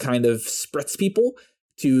ability to kind of spritz people,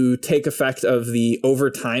 to take effect of the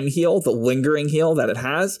overtime heal, the lingering heal that it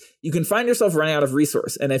has, you can find yourself running out of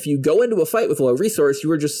resource. And if you go into a fight with low resource,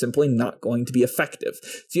 you are just simply not going to be effective.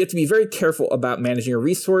 So you have to be very careful about managing your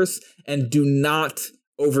resource and do not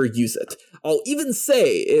overuse it. I'll even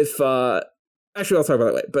say if, actually I'll talk about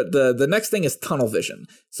that later, but the next thing is tunnel vision.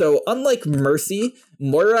 So unlike Mercy,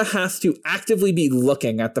 Moira has to actively be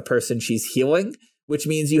looking at the person she's healing, which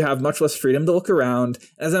means you have much less freedom to look around.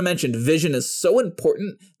 As I mentioned, vision is so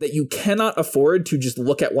important that you cannot afford to just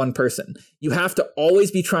look at one person. You have to always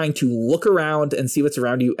be trying to look around and see what's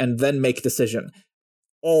around you and then make a decision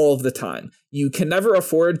all of the time. You can never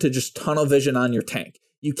afford to just tunnel vision on your tank.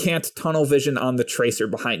 You can't tunnel vision on the tracer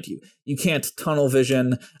behind you. You can't tunnel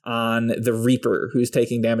vision on the Reaper who's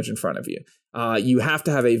taking damage in front of you. You have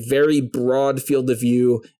to have a very broad field of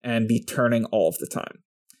view and be turning all of the time.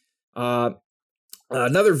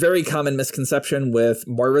 Another very common misconception with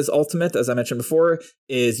Moira's ultimate, as I mentioned before,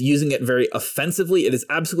 is using it very offensively. It is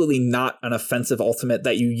absolutely not an offensive ultimate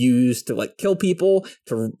that you use to like kill people,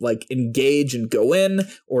 to like engage and go in,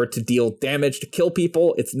 or to deal damage to kill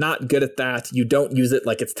people. It's not good at that. You don't use it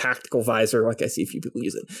like it's tactical visor, like I see a few people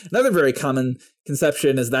use it. Another very common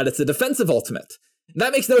conception is that it's a defensive ultimate.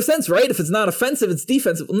 That makes no sense, right? If it's not offensive, it's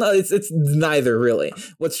defensive. No, it's neither, really.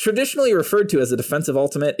 What's traditionally referred to as a defensive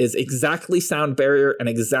ultimate is exactly Sound Barrier and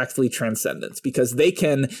exactly Transcendence, because they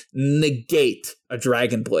can negate a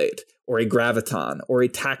Dragon Blade or a Graviton or a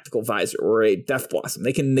Tactical Visor or a Death Blossom.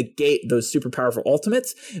 They can negate those super powerful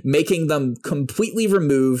ultimates, making them completely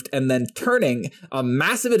removed and then turning a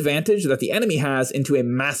massive advantage that the enemy has into a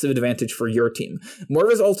massive advantage for your team.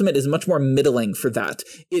 Moira's ultimate is much more middling for that.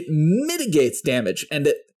 It mitigates damage,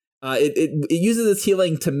 and it uses its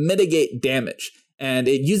healing to mitigate damage, and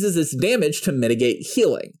it uses its damage to mitigate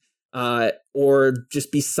healing, or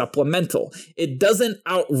just be supplemental. It doesn't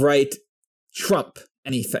outright trump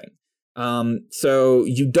anything. So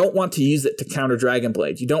you don't want to use it to counter Dragon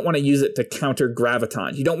Blade. You don't want to use it to counter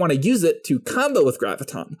Graviton. You don't want to use it to combo with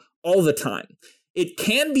Graviton all the time. It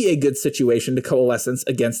can be a good situation to Coalescence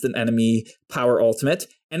against an enemy power ultimate,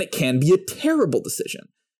 and it can be a terrible decision.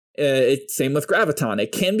 Same with Graviton.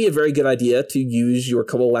 It can be a very good idea to use your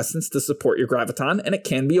Coalescence to support your Graviton, and it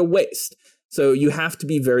can be a waste. So you have to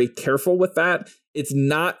be very careful with that. it's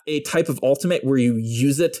not a type of ultimate where you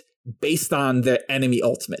use it based on the enemy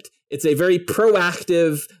ultimate. It's a very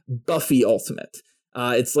proactive Buffy ultimate.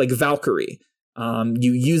 It's like Valkyrie.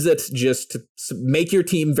 You use it just to make your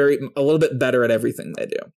team a little bit better at everything they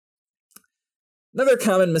do. Another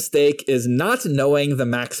common mistake is not knowing the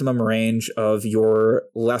maximum range of your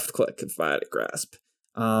left click of Viatic Grasp.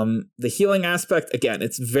 The healing aspect, again,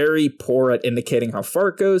 it's very poor at indicating how far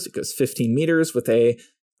it goes. It goes 15 meters with a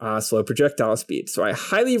slow projectile speed. So I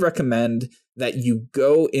highly recommend that you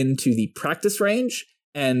go into the practice range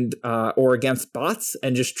and or against bots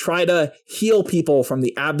and just try to heal people from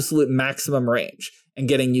the absolute maximum range and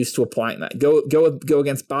getting used to applying that. Go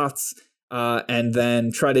against bots and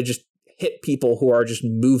then try to just hit people who are just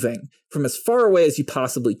moving from as far away as you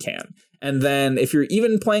possibly can. And then if you're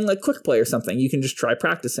even playing like quick play or something, you can just try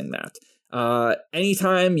practicing that.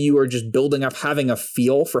 Anytime you are just building up, having a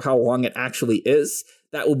feel for how long it actually is,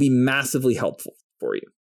 that will be massively helpful for you.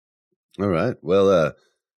 All right. Well,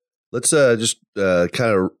 let's just kind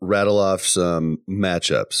of rattle off some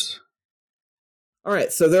matchups. All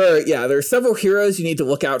right, so there are several heroes you need to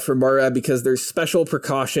look out for Moria because there's special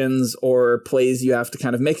precautions or plays you have to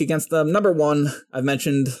kind of make against them. Number one, I've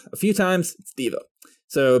mentioned a few times, it's D.Va.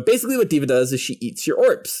 So basically what D.Va does is she eats your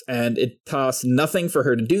orbs, and it costs nothing for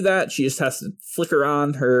her to do that. She just has to flicker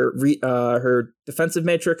on her defensive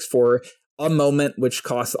matrix for a moment, which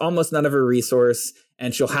costs almost none of her resource,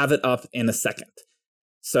 and she'll have it up in a second.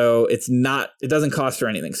 So it doesn't cost her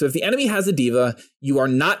anything. So if the enemy has a D.Va, you are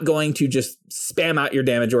not going to just spam out your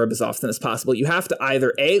damage orb as often as possible. You have to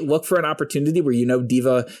either A, look for an opportunity where you know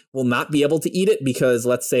D.Va will not be able to eat it because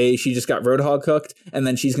let's say she just got Roadhog hooked and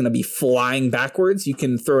then she's going to be flying backwards. You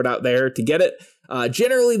can throw it out there to get it.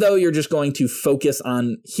 Generally, though, you're just going to focus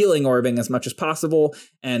on healing orbing as much as possible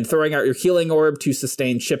and throwing out your healing orb to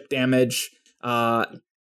sustain chip damage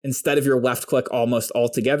instead of your left click almost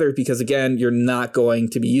altogether, because again, you're not going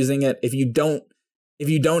to be using it. If you don't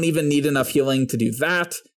even need enough healing to do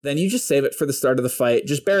that, then you just save it for the start of the fight.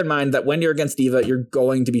 Just bear in mind that when you're against D.Va, you're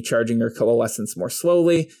going to be charging your coalescence more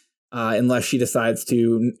slowly, unless she decides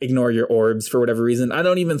to ignore your orbs for whatever reason. I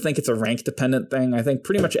don't even think it's a rank dependent thing. I think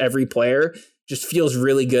pretty much every player just feels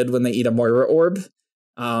really good when they eat a Moira orb.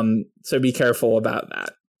 So be careful about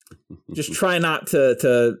that. Just try not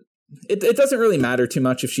to It doesn't really matter too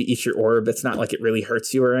much if she eats your orb. It's not like it really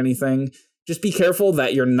hurts you or anything. Just be careful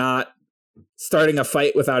that you're not starting a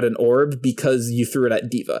fight without an orb because you threw it at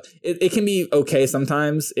D.Va. It can be okay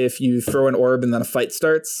sometimes if you throw an orb and then a fight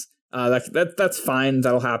starts. That's fine.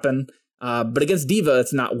 That'll happen. But against D.Va,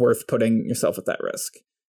 it's not worth putting yourself at that risk.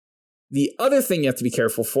 The other thing you have to be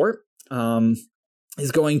careful for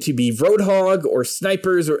is going to be Roadhog or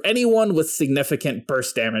snipers or anyone with significant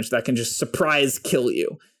burst damage that can just surprise kill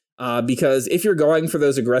you. Because if you're going for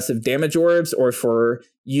those aggressive damage orbs or for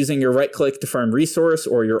using your right click to farm resource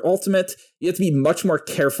or your ultimate, you have to be much more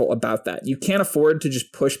careful about that. You can't afford to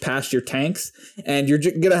just push past your tanks, and you're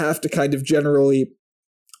going to have to kind of generally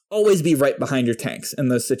always be right behind your tanks in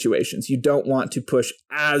those situations. You don't want to push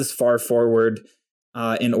as far forward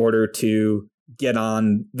in order to get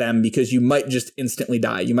on them because you might just instantly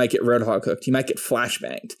die. You might get Roadhog hooked. You might get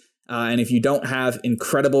flashbanged. And if you don't have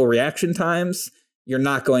incredible reaction times, you're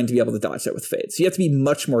not going to be able to dodge that with Fade. So you have to be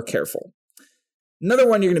much more careful. Another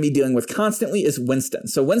one you're going to be dealing with constantly is Winston.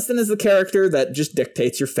 So Winston is the character that just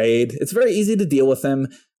dictates your Fade. It's very easy to deal with him,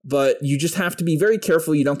 but you just have to be very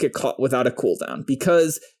careful you don't get caught without a cooldown.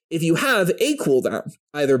 Because if you have a cooldown,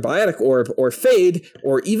 either Biotic Orb or Fade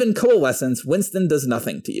or even Coalescence, Winston does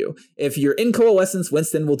nothing to you. If you're in Coalescence,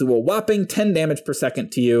 Winston will do a whopping 10 damage per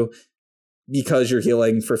second to you because you're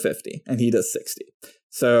healing for 50 and he does 60.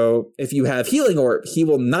 So if you have Healing Orb, he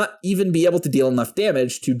will not even be able to deal enough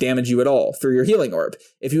damage to damage you at all through your Healing Orb.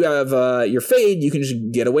 If you have your Fade, you can just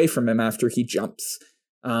get away from him after he jumps.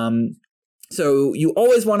 So you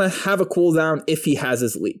always want to have a cooldown if he has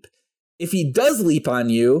his leap. If he does leap on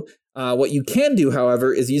you, what you can do,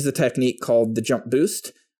 however, is use a technique called the jump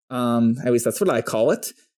boost. At least that's what I call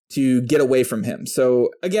it, to get away from him. So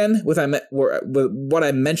again, with what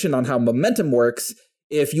I mentioned on how momentum works,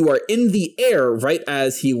 if you are in the air right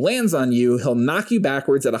as he lands on you, he'll knock you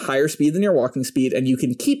backwards at a higher speed than your walking speed, and you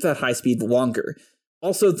can keep that high speed longer.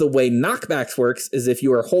 Also, the way knockbacks works is if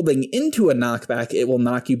you are holding into a knockback, it will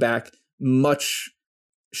knock you back much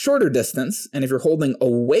shorter distance, and if you're holding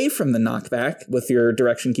away from the knockback with your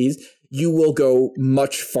direction keys, you will go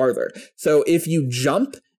much farther. So if you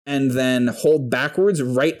jump and then hold backwards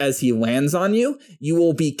right as he lands on you, you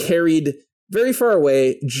will be carried very far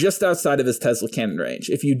away, just outside of his Tesla cannon range,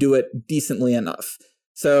 if you do it decently enough.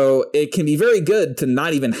 So it can be very good to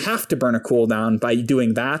not even have to burn a cooldown by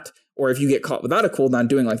doing that, or if you get caught without a cooldown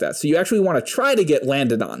doing like that. So you actually want to try to get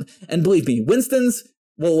landed on. And believe me, Winstons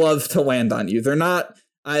will love to land on you.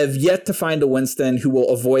 I have yet to find a Winston who will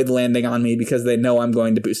avoid landing on me because they know I'm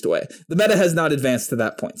going to boost away. The meta has not advanced to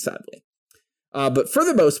that point, sadly. But for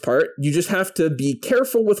the most part, you just have to be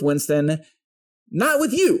careful with Winston, not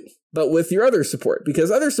with you, but with your other support, because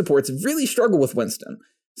other supports really struggle with Winston.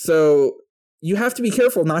 So you have to be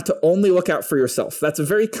careful not to only look out for yourself. That's a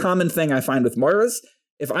very common thing I find with Moiras.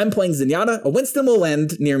 If I'm playing Zenyatta, a Winston will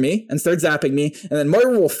land near me and start zapping me, and then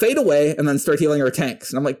Moira will fade away and then start healing her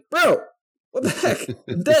tanks. And I'm like, bro, what the heck?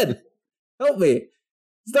 I'm dead. Help me.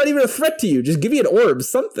 It's not even a threat to you. Just give me an orb,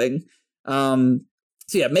 something. So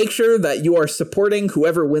yeah, make sure that you are supporting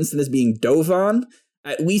whoever Winston is being dove on,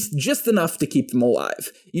 at least just enough to keep them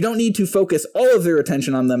alive. You don't need to focus all of your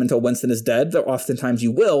attention on them until Winston is dead, though oftentimes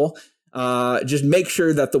you will. Just make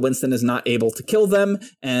sure that the Winston is not able to kill them,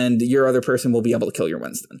 and your other person will be able to kill your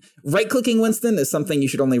Winston. Right-clicking Winston is something you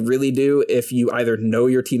should only really do if you either know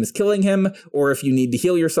your team is killing him, or if you need to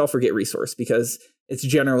heal yourself or get resource, because it's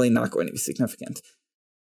generally not going to be significant.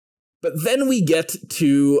 But then we get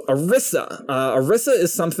to Orisa. Orisa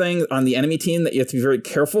is something on the enemy team that you have to be very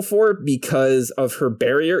careful for because of her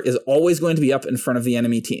barrier is always going to be up in front of the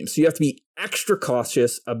enemy team. So you have to be extra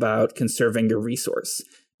cautious about conserving your resource,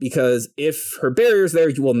 because if her barrier is there,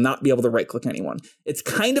 you will not be able to right-click anyone. It's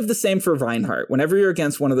kind of the same for Reinhardt. Whenever you're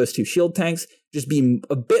against one of those two shield tanks, just be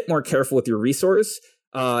a bit more careful with your resource,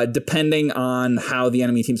 depending on how the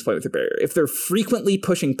enemy teams play with the barrier. If they're frequently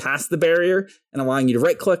pushing past the barrier and allowing you to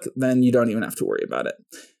right-click, then you don't even have to worry about it.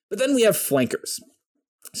 But then we have flankers.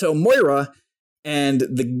 So Moira and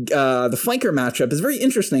the flanker matchup is very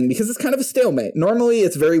interesting because it's kind of a stalemate. Normally,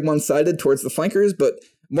 it's very one-sided towards the flankers, but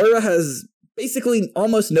Moira has basically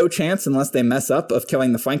almost no chance unless they mess up of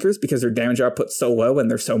killing the flankers because their damage output's so low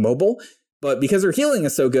and they're so mobile. But because their healing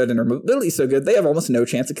is so good and their mobility is so good, they have almost no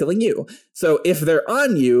chance of killing you. So if they're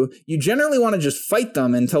on you, you generally want to just fight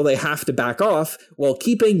them until they have to back off while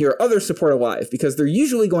keeping your other support alive, because they're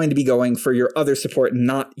usually going to be going for your other support,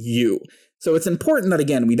 not you. So it's important that,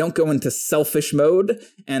 again, we don't go into selfish mode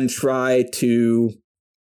and try to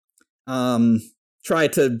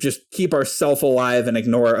just keep ourselves alive and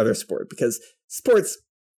ignore our other support, because supports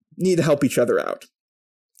need to help each other out.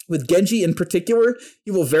 With Genji in particular,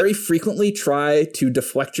 he will very frequently try to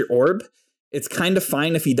deflect your orb. It's kind of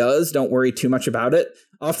fine if he does, don't worry too much about it.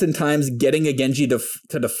 Oftentimes, getting a Genji to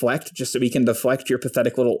deflect, just so he can deflect your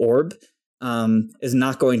pathetic little orb, is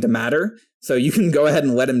not going to matter. So you can go ahead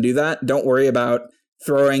and let him do that. Don't worry about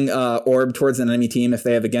throwing orb towards an enemy team if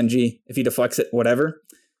they have a Genji. If he deflects it, whatever.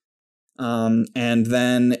 And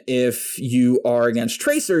then if you are against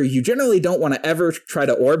Tracer, you generally don't want to ever try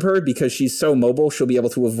to orb her because she's so mobile, she'll be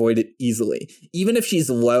able to avoid it easily. Even if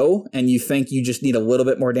she's low and you think you just need a little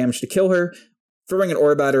bit more damage to kill her, throwing an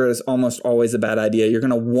orb at her is almost always a bad idea. You're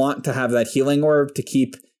going to want to have that healing orb to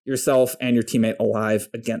keep yourself and your teammate alive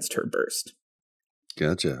against her burst.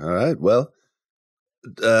 Gotcha. All right. Well,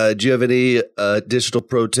 do you have any additional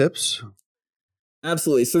pro tips?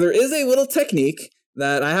 Absolutely. So there is a little technique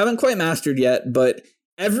that I haven't quite mastered yet, but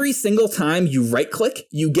every single time you right-click,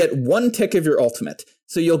 you get 1 tick of your ultimate.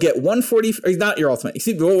 So you'll get 140, or not your ultimate.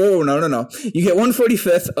 Excuse me, no. You get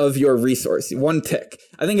 145th of your resource, 1 tick.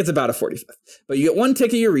 I think it's about a 45th. But you get 1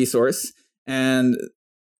 tick of your resource, and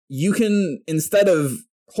you can, instead of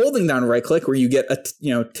holding down right-click where you get a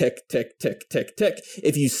tick, tick, tick, tick, tick,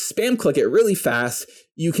 if you spam click it really fast,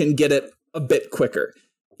 you can get it a bit quicker.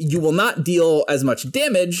 You will not deal as much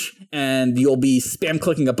damage, and you'll be spam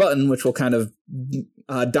clicking a button, which will kind of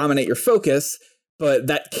dominate your focus, but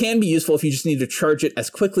that can be useful if you just need to charge it as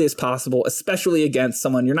quickly as possible, especially against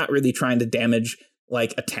someone you're not really trying to damage,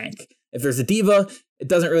 like a tank. If there's a diva, it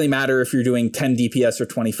doesn't really matter if you're doing 10 DPS or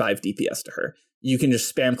 25 DPS to her. You can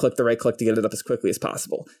just spam click the right click to get it up as quickly as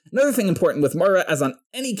possible. Another thing important with Moira, as on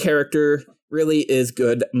any character, really is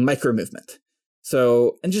good micro movement.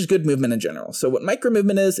 So, and just good movement in general. So what micro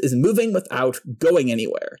movement is moving without going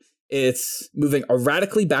anywhere. It's moving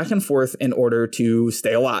erratically back and forth in order to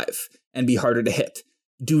stay alive and be harder to hit.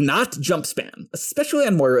 Do not jump spam, especially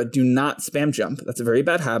on Moira. Do not spam jump. That's a very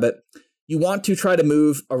bad habit. You want to try to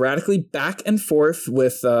move erratically back and forth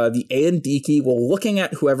with the A and D key while looking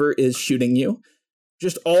at whoever is shooting you,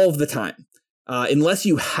 just all of the time. Unless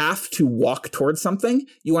you have to walk towards something,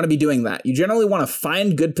 you want to be doing that. You generally want to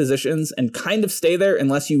find good positions and kind of stay there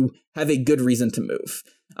unless you have a good reason to move.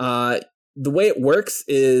 The way it works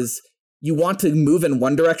is you want to move in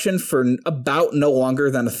one direction for about no longer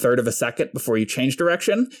than 1/3 of a second before you change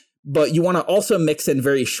direction, but you want to also mix in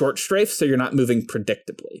very short strafes so you're not moving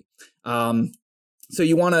predictably. So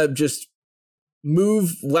you want to just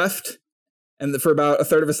move left and for about a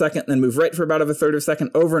third of a second, then move right for about a third of a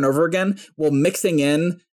second over and over again, while mixing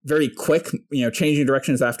in very quick, changing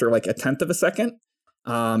directions after like a tenth of a second,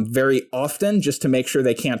 very often, just to make sure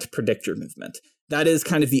they can't predict your movement. That is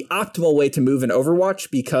kind of the optimal way to move in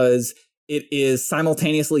Overwatch, because it is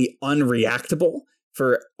simultaneously unreactable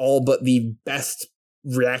for all but the best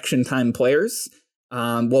reaction time players,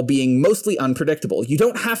 while being mostly unpredictable. You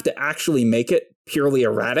don't have to actually make it purely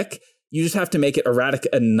erratic. You just have to make it erratic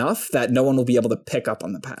enough that no one will be able to pick up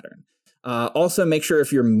on the pattern. Also, make sure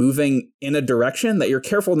if you're moving in a direction that you're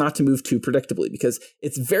careful not to move too predictably, because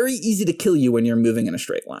it's very easy to kill you when you're moving in a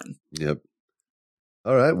straight line. Yep.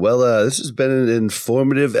 All right. Well, this has been an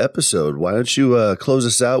informative episode. Why don't you close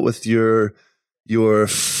us out with your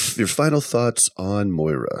final thoughts on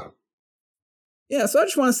Moira? Yeah, so I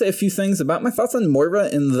just want to say a few things about my thoughts on Moira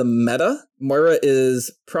in the meta. Moira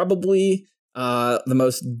is probably the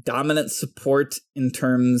most dominant support in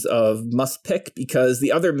terms of must pick, because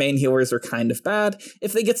the other main healers are kind of bad.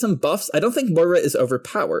 If they get some buffs, I don't think Moira is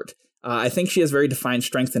overpowered. I think she has very defined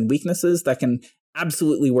strengths and weaknesses that can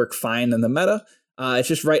absolutely work fine in the meta. It's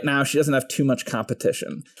just right now she doesn't have too much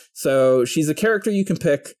competition. So she's a character you can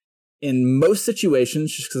pick in most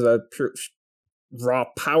situations just because of the pure raw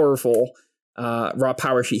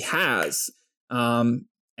power she has. And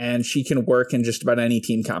she can work in just about any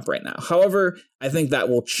team comp right now. However, I think that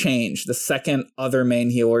will change the second other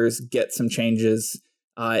main healers get some changes.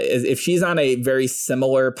 If she's on a very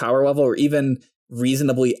similar power level or even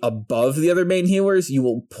reasonably above the other main healers, you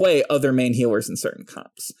will play other main healers in certain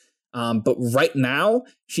comps. But right now,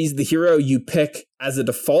 she's the hero you pick as a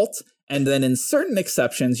default. And then in certain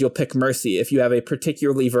exceptions, you'll pick Mercy if you have a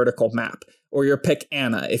particularly vertical map. Or you'll pick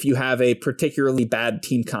Anna if you have a particularly bad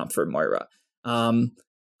team comp for Moira. Or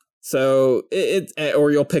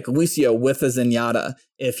you'll pick Lucio with a Zenyatta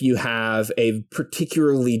if you have a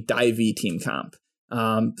particularly divey team comp.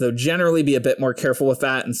 So generally be a bit more careful with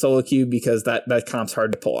that in solo queue, because that comp's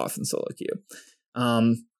hard to pull off in solo queue.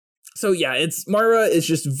 So yeah, Moira is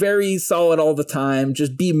just very solid all the time.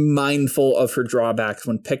 Just be mindful of her drawbacks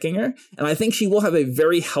when picking her. And I think she will have a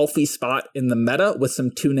very healthy spot in the meta with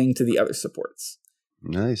some tuning to the other supports.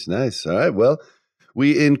 Nice. All right. Well,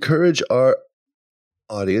 we encourage our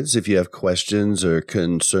audience, if you have questions or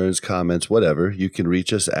concerns, comments, whatever, you can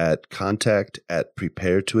reach us at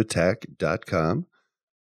contact@preparetoattack.com.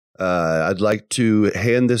 I'd like to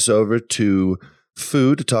hand this over to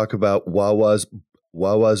Fu to talk about Wawa's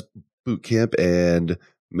Bootcamp and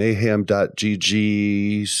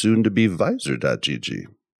mayhem.gg, soon to be visor.gg.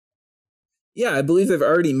 Yeah, I believe they've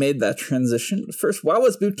already made that transition. First,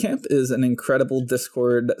 Wawa's Bootcamp is an incredible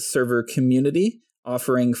Discord server community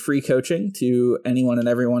offering free coaching to anyone and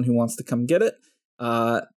everyone who wants to come get it.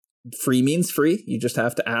 Free means free. You just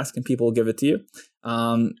have to ask and people will give it to you.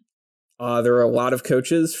 There are a lot of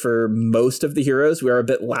coaches for most of the heroes. We are a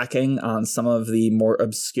bit lacking on some of the more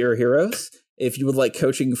obscure heroes. If you would like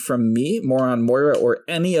coaching from me, more on Moira or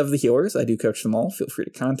any of the healers, I do coach them all. Feel free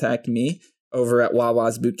to contact me over at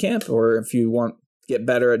Wawa's Bootcamp, or if you want to get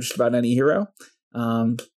better at just about any hero,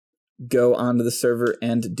 go onto the server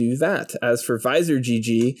and do that. As for Visor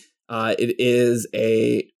GG, it is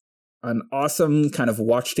an awesome kind of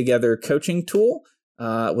watch together coaching tool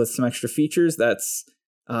with some extra features. That's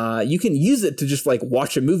you can use it to just like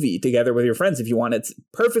watch a movie together with your friends if you want. It's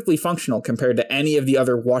perfectly functional compared to any of the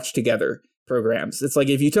other watch together programs. It's like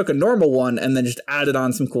if you took a normal one and then just added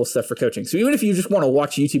on some cool stuff for coaching. So even if you just want to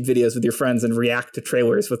watch YouTube videos with your friends and react to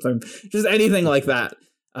trailers with them, just anything like that,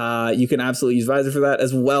 you can absolutely use Visor for that,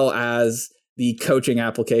 as well as the coaching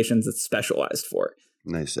applications it's specialized for.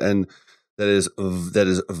 Nice. And that is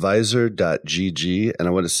visor.gg. And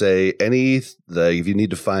I want to say if you need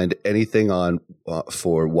to find anything on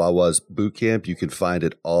for Wawa's Bootcamp, you can find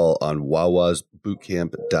it all on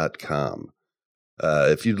wawasbootcamp.com.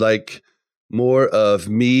 If you'd like more of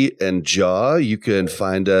me and Jaw, you can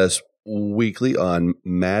find us weekly on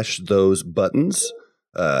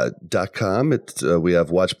mashthosebuttons.com. We have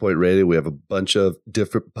Watchpoint Radio. We have a bunch of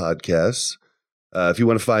different podcasts. If you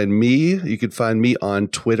want to find me, you can find me on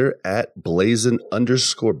Twitter at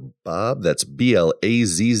blazin_Bob. That's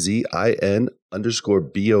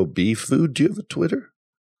BLAZZIN_BOB. Food, do you have a Twitter?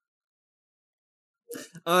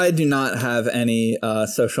 I do not have any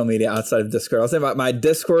social media outside of Discord. I'll say my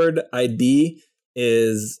Discord ID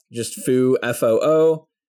is just Foo, FOO,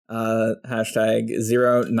 hashtag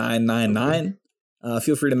 0999.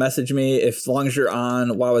 Feel free to message me as long as you're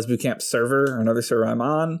on Wawa's Bootcamp server or another server I'm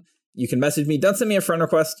on. You can message me. Don't send me a friend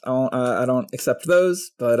request. I don't accept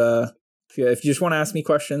those. But if you just want to ask me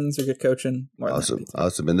questions or get coaching,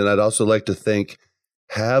 awesome. And then I'd also like to thank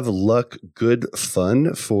Have Luck Good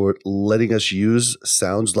Fun for letting us use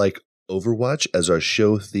Sounds Like Overwatch as our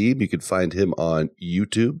show theme. You can find him on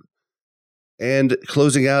YouTube. And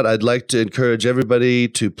closing out, I'd like to encourage everybody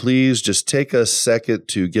to please just take a second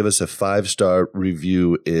to give us a 5-star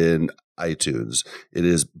review in iTunes. It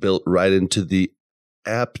is built right into the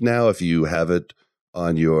app now. If you have it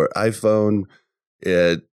on your iPhone,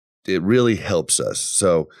 it really helps us.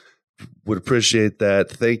 So would appreciate that.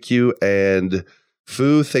 Thank you. And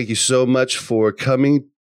Fu, thank you so much for coming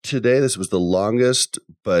today. This was the longest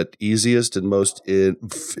but easiest and most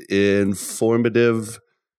informative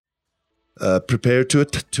prepare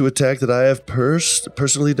to attack that I have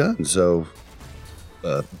personally done. So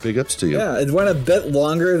big ups to you. Yeah, it went a bit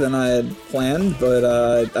longer than I had planned, but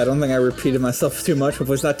I don't think I repeated myself too much.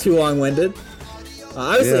 Hopefully it's not too long-winded.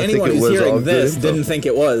 Obviously, anyone who's hearing this didn't think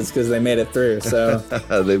it was because they made it through. So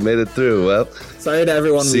they made it through. Well, sorry to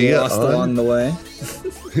everyone we lost along the way.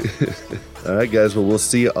 All right, guys. Well, we'll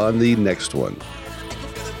see you on the next one.